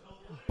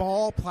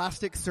ball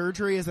plastic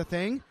surgery is a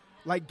thing?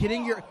 Like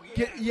getting your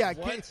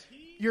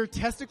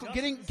testicle,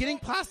 getting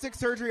plastic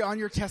surgery on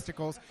your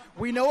testicles.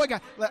 We know a guy.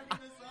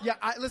 Yeah,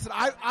 listen.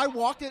 I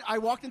walked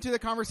into the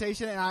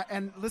conversation,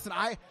 and listen.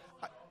 I'm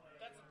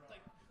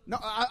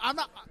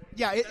not.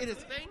 Yeah, it is.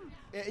 Thing?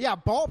 Yeah,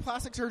 ball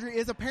plastic surgery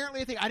is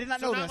apparently a thing. I did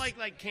not know not this.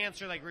 like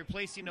cancer, like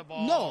replacing a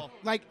ball. No,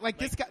 like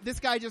this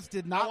guy just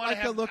did not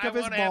like the look of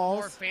his I want to have balls.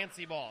 more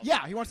fancy balls.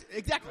 Yeah, he wants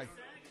exactly.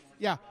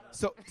 Yeah,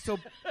 so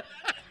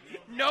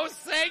no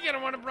saying it.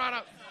 I want to brought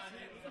up.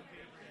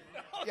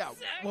 yeah.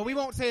 Well, we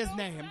won't say his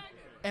name,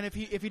 and if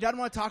he doesn't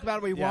want to talk about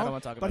it, we Yeah, I won't. don't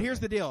wanna talk But about here's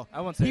it. the deal.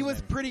 I won't say he his was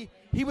name. pretty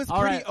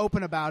All pretty right.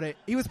 open about it.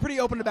 He was pretty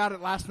open about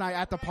it last night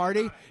at the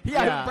party.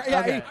 Yeah,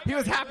 okay. He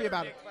was happy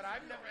about it. But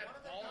I've never had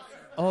balls.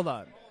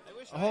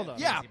 Hold on.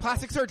 Yeah,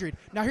 plastic surgery.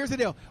 Now here's the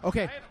deal.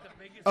 Okay.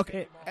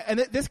 Okay, and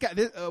this guy,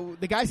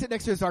 the guy sitting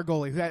next to us is our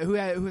goalie, who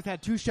has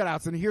had 2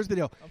 shutouts. And here's the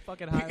deal. I'm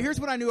fucking high. Here's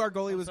when I knew our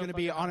goalie was so going to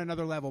be fucking on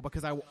another level,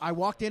 because I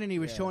walked in and he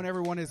was showing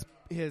everyone his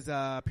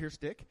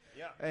pierced dick,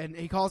 and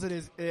he calls it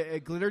his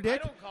glitter I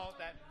dick. don't call it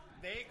that.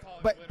 They call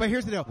it. But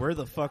here's the deal. Where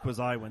the fuck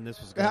was I when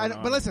this was going I know,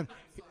 on? but listen,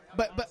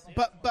 but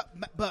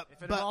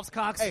If it involves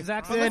cocks, hey,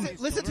 Zaxxon.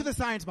 listen to the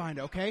science behind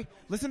it, okay?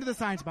 Listen to the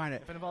science behind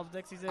it. If it involves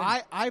dicks, he's in.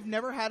 I've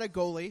never had a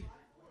goalie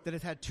that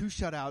has had 2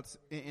 shutouts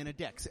in a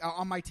deck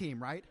on my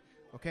team, right?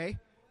 Okay,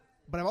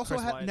 but I've also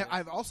Chris White.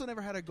 I've also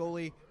never had a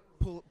goalie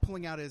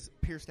pulling out his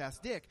pierced ass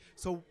dick.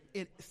 So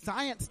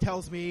science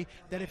tells me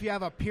that if you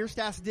have a pierced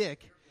ass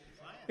dick,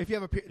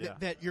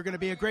 that you're going to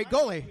be a great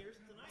goalie.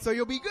 So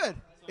you'll be good.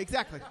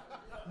 Exactly,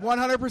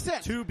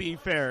 100%. To be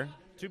fair,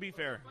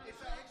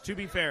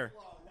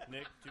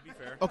 Nick. To be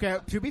fair. Okay,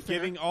 to be fair,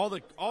 Giving all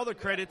the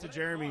credit to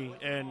Jeremy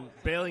and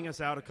bailing us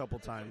out a couple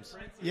times.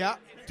 yeah.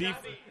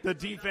 The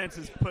defense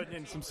is putting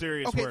in some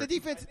serious Okay, work. the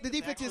defense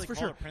is for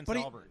call sure. it Prince But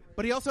Albert.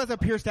 he also has a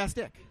pierced ass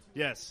dick.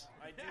 Yes.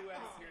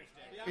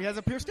 He has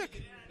a pierced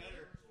dick.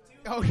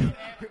 Oh,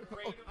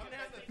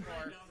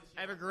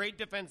 I have a great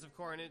defensive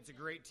core, and it's a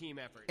great team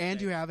effort.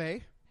 and you have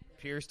a.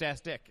 pierced ass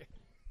dick.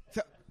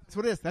 So, that's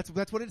what it is. That's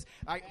what it is.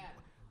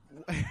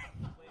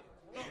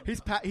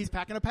 He's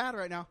packing a pad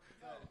right now.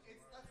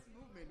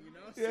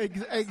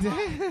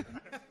 Exactly.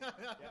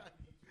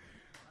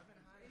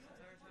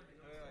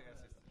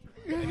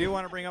 I do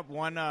want to bring up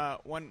one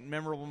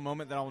memorable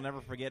moment that I'll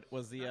never forget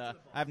was I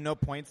have no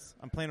points.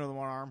 I'm playing with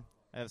one arm.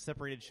 I have a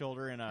separated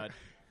shoulder and a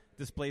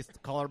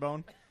displaced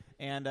collarbone.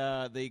 And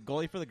the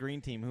goalie for the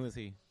green team, who is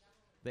he?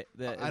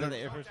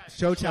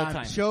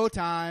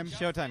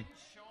 Showtime.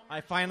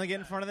 I finally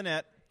get in front of the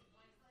net.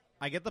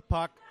 I get the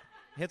puck,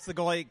 hits the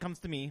goalie, comes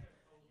to me,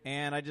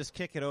 and I just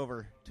kick it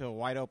over to a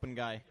wide open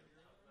guy.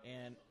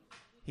 And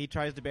he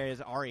tries to bury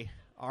his Ari.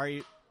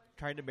 Ari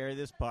tried to bury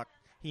this puck.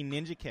 He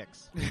ninja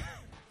kicks.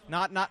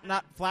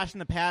 Not flashing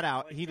the pad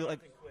out. He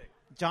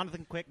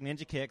Jonathan Quick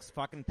ninja kicks,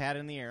 fucking pad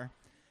in the air.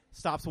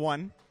 Stops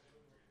one.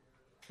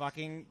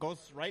 Fucking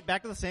goes right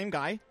back to the same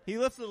guy. He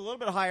lifts it a little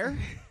bit higher.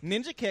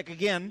 Ninja kick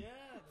again.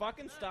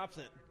 Fucking stops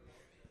it.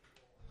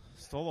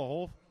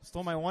 Stole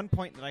my 1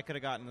 point that I could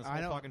have gotten this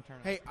whole fucking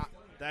tournament. Hey,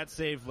 That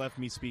save left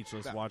me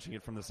speechless watching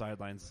it from the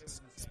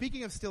sidelines.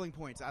 speaking of stealing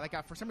points,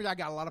 for some reason I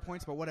got a lot of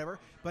points, but whatever.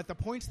 But the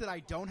points that I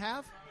don't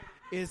have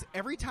is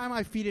every time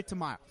I feed it to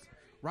Miles,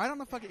 right on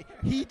the fucking,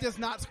 he does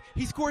not.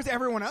 He scores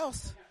everyone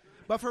else,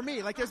 but for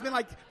me, there's been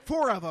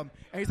 4 of them,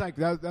 and he's like,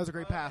 that was a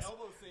great pass.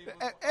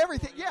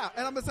 Everything, yeah.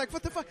 And I'm just like,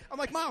 what the fuck? I'm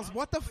like, Miles,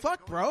 what the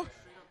fuck, bro?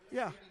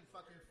 Yeah.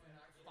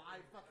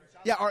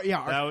 Yeah, our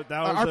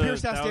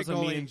pierced ass that dick was a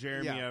me goalie, and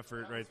Jeremy yeah.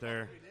 effort right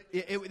there.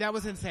 That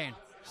was insane.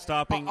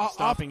 Stopping off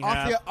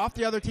Hath.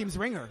 the other team's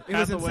ringer. It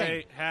was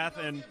insane. Hath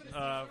and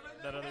that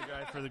other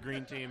guy for the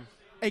green team.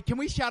 Hey, can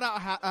we shout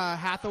out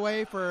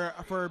Hathaway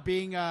for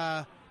being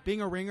a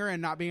ringer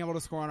and not being able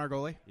to score on our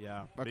goalie?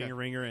 Yeah, Okay. being a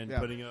ringer and Yeah.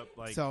 putting up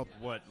like So,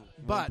 what?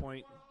 but- 1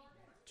 point,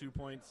 2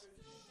 points.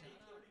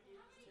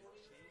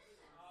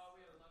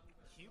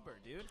 Huber,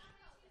 dude.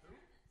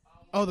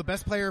 Oh, the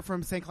best player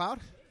from St. Cloud?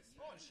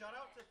 Oh, and shout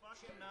out to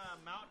fucking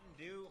Mountain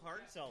Dew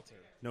Hard Seltzer.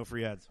 No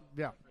free ads.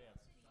 Yeah.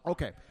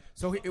 Okay.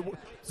 So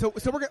so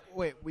we're gonna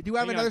wait. We do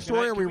have Hang on, another can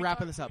story, I- or can we we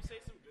wrapping this up?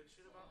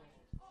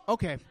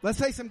 Okay, let's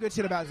say some good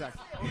shit about Zach.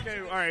 Okay,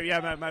 all right. Yeah,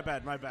 my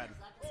bad.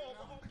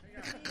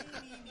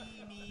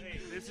 Hey,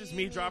 this is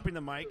me dropping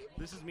the mic.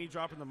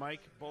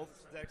 Both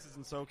Dexes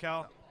in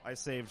SoCal, I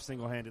saved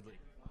single-handedly.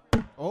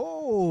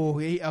 Oh,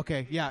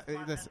 okay, yeah.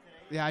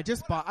 I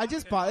just bought.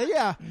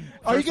 Yeah.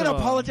 Are you First of gonna all-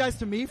 apologize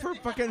to me for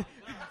fucking?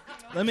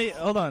 Let me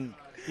hold on.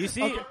 You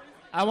see, Okay.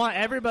 I want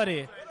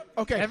everybody.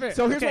 Okay,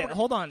 so here's okay, what.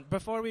 hold on.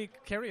 Before we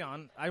carry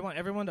on, I want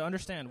everyone to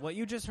understand what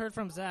you just heard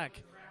from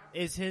Zach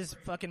is his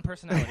fucking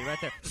personality right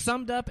there,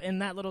 summed up in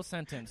that little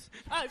sentence.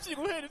 I'm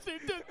single-handed.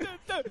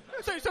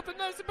 Say something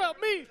nice about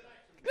me.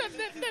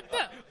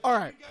 All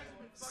right.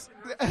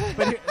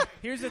 But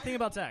here's the thing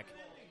about Zach.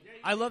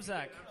 I love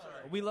Zach.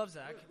 We love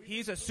Zach.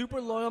 He's a super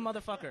loyal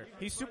motherfucker.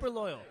 He's super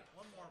loyal.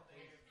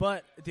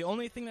 But the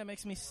only thing that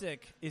makes me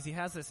sick is he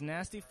has this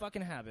nasty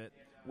fucking habit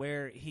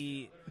where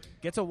he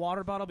gets a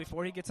water bottle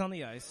before he gets on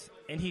the ice,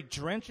 and he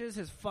drenches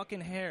his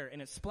fucking hair,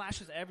 and it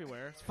splashes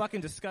everywhere. It's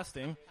fucking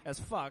disgusting as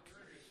fuck.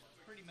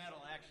 Pretty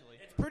metal, actually.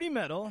 It's pretty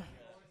metal,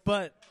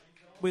 but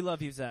we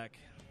love you, Zach.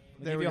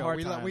 There give we you a go. hard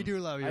We time. do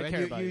love you, I and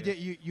care about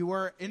you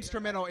were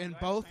instrumental in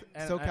both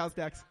And SoCal's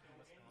decks.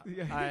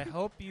 I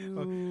hope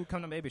you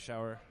come to baby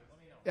shower.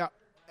 Yeah.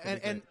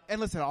 And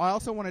listen, I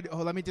also want to.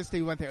 Let me just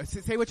say one thing.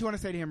 Say what you want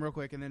to say to him real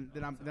quick, and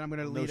then I'm going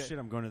to No lead shit, it.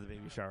 I'm going to the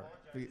baby shower.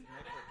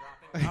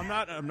 I'm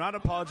not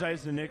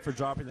apologizing to Nick for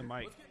dropping the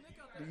mic.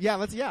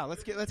 Let's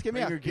get Bring me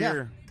your up.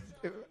 gear.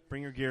 Yeah.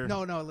 Bring your gear.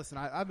 No, listen,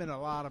 I've been in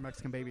a lot of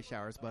Mexican baby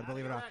showers, bud.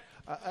 Believe it or not.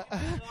 A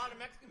lot of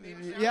Mexican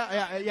babies.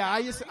 Yeah. I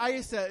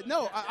used to.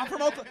 No, I'm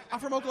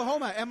from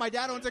Oklahoma, and my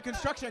dad owns a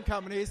construction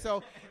company,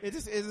 so it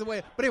just is the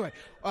way. But anyway,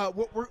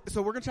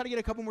 we're gonna try to get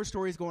a couple more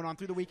stories going on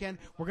through the weekend.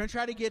 We're gonna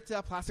try to get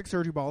plastic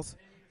surgery balls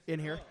in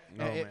here. Oh,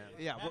 man.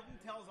 Yeah. Let him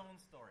tell his own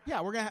story.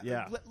 Yeah, we're gonna.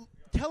 Yeah.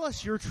 Tell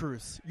us your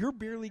truths, your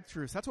beer league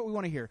truths. That's what we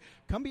want to hear.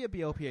 Come be a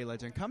BLPA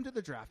legend. Come to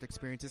the draft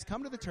experiences.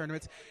 Come to the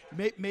tournaments.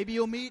 Maybe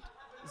you'll meet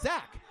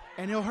Zach,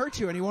 and he'll hurt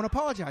you, and he won't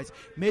apologize.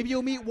 Maybe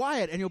you'll meet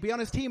Wyatt, and you'll be on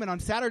his team, and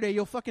on Saturday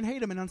you'll fucking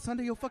hate him, and on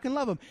Sunday you'll fucking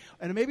love him.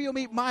 And maybe you'll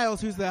meet Miles,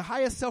 who's the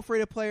highest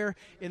self-rated player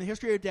in the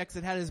history of Dex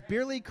that had his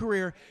beer league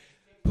career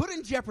put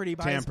in jeopardy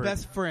by Tampered.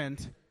 his best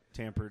friend.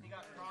 Tampered.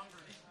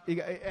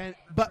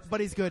 But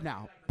he's good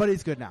now.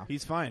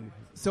 He's fine.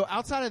 So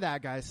outside of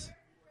that, guys,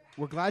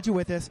 we're glad you're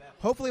with us.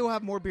 Hopefully we'll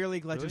have more Beer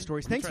League Legend Really?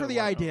 stories. Let me Thanks try for to the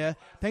line idea.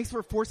 Thanks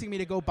for forcing me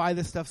to go buy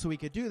this stuff so we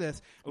could do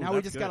this. Ooh, Now we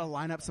that's just good. got to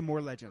line up some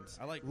more legends.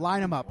 I like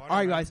line them up. All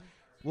right, watermelon. guys.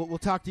 We'll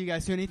talk to you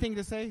guys soon. Anything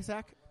to say,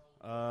 Zach?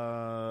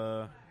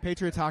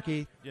 Patriots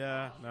hockey.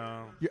 Yeah,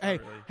 no. Hey,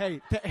 not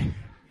really.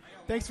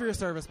 thanks for your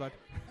service, bud.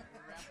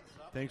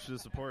 Thanks for the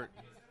support.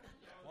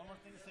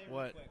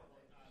 What?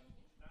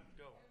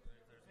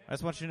 I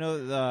just want you to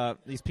know that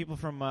these people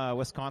from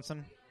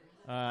Wisconsin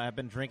have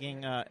been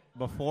drinking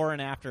before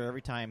and after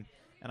every time.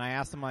 And I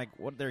asked them, like,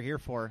 what they're here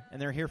for. And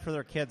they're here for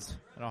their kids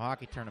at a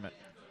hockey tournament.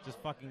 Just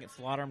fucking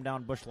slaughter them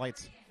down Busch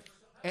Lights.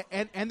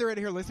 And they're in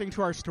here listening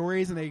to our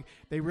stories, and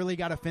they really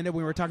got offended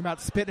when we were talking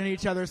about spitting in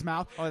each other's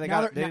mouth. Oh, they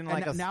now, didn't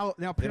like us. Now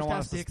They don't Pierce want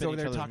Gas us to Dicks spit over in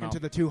there each other's talking mouth. to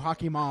the two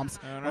hockey moms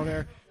no. over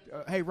there.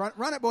 Hey, run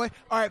it, boy.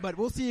 All right, bud.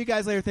 We'll see you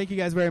guys later. Thank you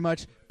guys very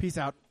much. Peace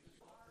out.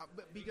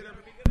 Be good.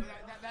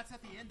 That's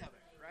at the end of it.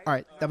 Right? All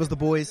right, that was the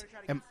boys.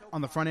 And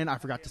on the front end, I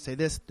forgot to say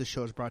this. The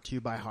show is brought to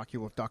you by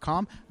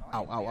HockeyWolf.com.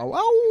 Ow, ow, ow,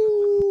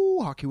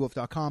 ow.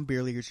 HockeyWolf.com.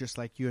 Beer leaguers just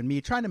like you and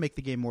me, trying to make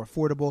the game more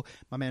affordable.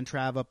 My man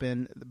Trav up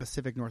in the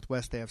Pacific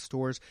Northwest, they have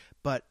stores,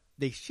 but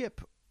they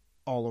ship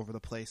all over the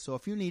place. So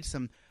if you need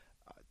some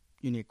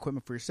you need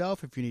equipment for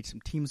yourself, if you need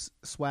some team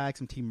swag,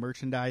 some team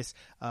merchandise,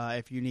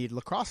 if you need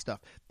lacrosse stuff,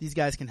 these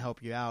guys can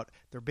help you out.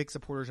 They're big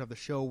supporters of the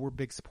show. We're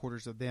big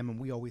supporters of them, and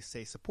we always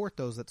say support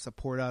those that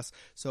support us.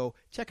 So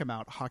check them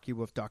out,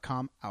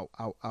 hockeywolf.com. Ow,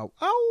 ow, ow,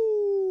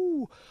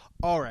 ow.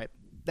 All right.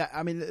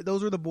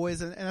 Those are the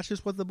boys, and that's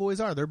just what the boys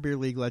are. They're beer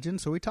league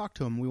legends, so we talk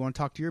to them. We want to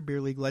talk to your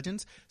beer league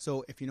legends.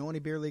 So if you know any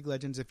beer league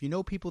legends, if you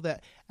know people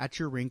that at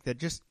your rink that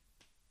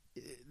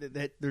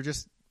they're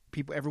just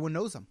people, everyone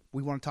knows them.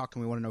 We want to talk to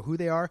them. We want to know who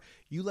they are.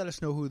 You let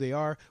us know who they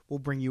are. We'll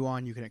bring you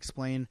on. You can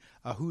explain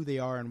who they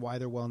are and why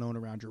they're well known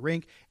around your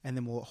rink, and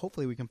then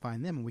hopefully we can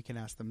find them and we can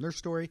ask them their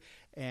story,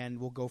 and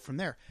we'll go from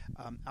there.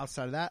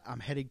 Outside of that,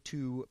 I'm heading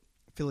to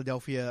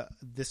Philadelphia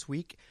this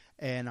week,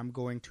 and I'm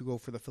going to go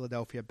for the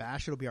Philadelphia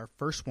Bash. It'll be our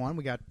first one.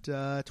 We got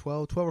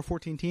 12 or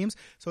 14 teams,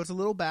 so it's a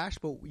little bash,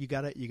 but you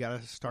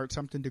gotta start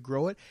something to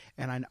grow it.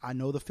 And I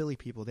know the Philly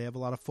people; they have a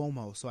lot of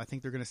FOMO, so I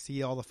think they're going to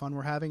see all the fun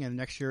we're having, and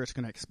next year it's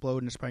going to explode,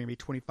 and it's probably going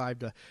to be 25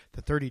 to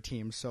 30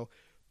 teams. So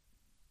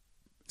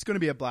It's going to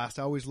be a blast.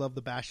 I always love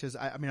the bashes.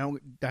 I mean,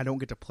 I don't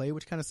get to play,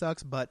 which kind of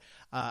sucks, but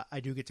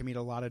I do get to meet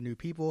a lot of new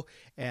people,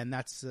 and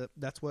that's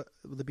what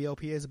the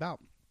BLPA is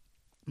about.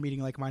 Meeting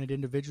like-minded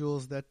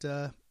individuals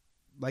that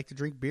like to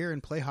drink beer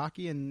and play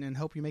hockey and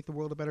help you make the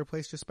world a better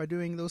place just by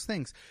doing those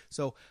things.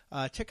 So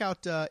check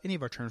out any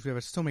of our tournaments. We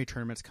have so many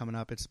tournaments coming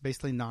up. It's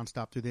basically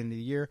nonstop through the end of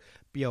the year.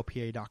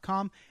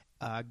 BLPA.com.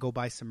 Go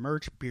buy some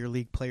merch.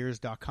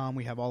 BeerLeaguePlayers.com.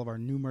 We have all of our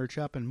new merch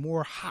up and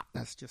more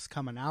hotness just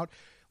coming out.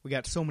 We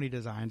got so many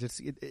designs.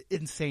 It's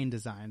insane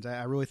designs.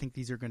 I really think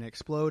these are going to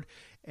explode.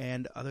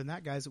 And other than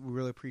that, guys, we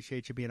really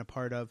appreciate you being a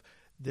part of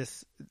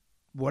this,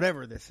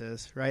 whatever this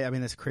is, right? I mean,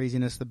 this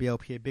craziness, the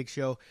BLPA Big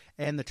Show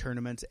and the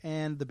tournaments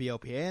and the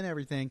BLPA and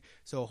everything.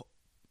 So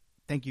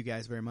thank you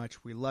guys very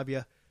much. We love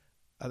you.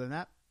 Other than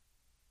that,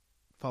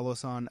 follow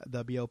us on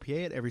the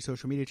BLPA at every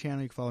social media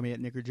channel. You can follow me at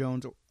Nicker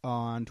Jones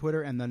on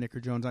Twitter and the Nicker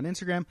Jones on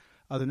Instagram.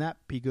 Other than that,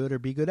 be good or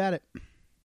be good at it.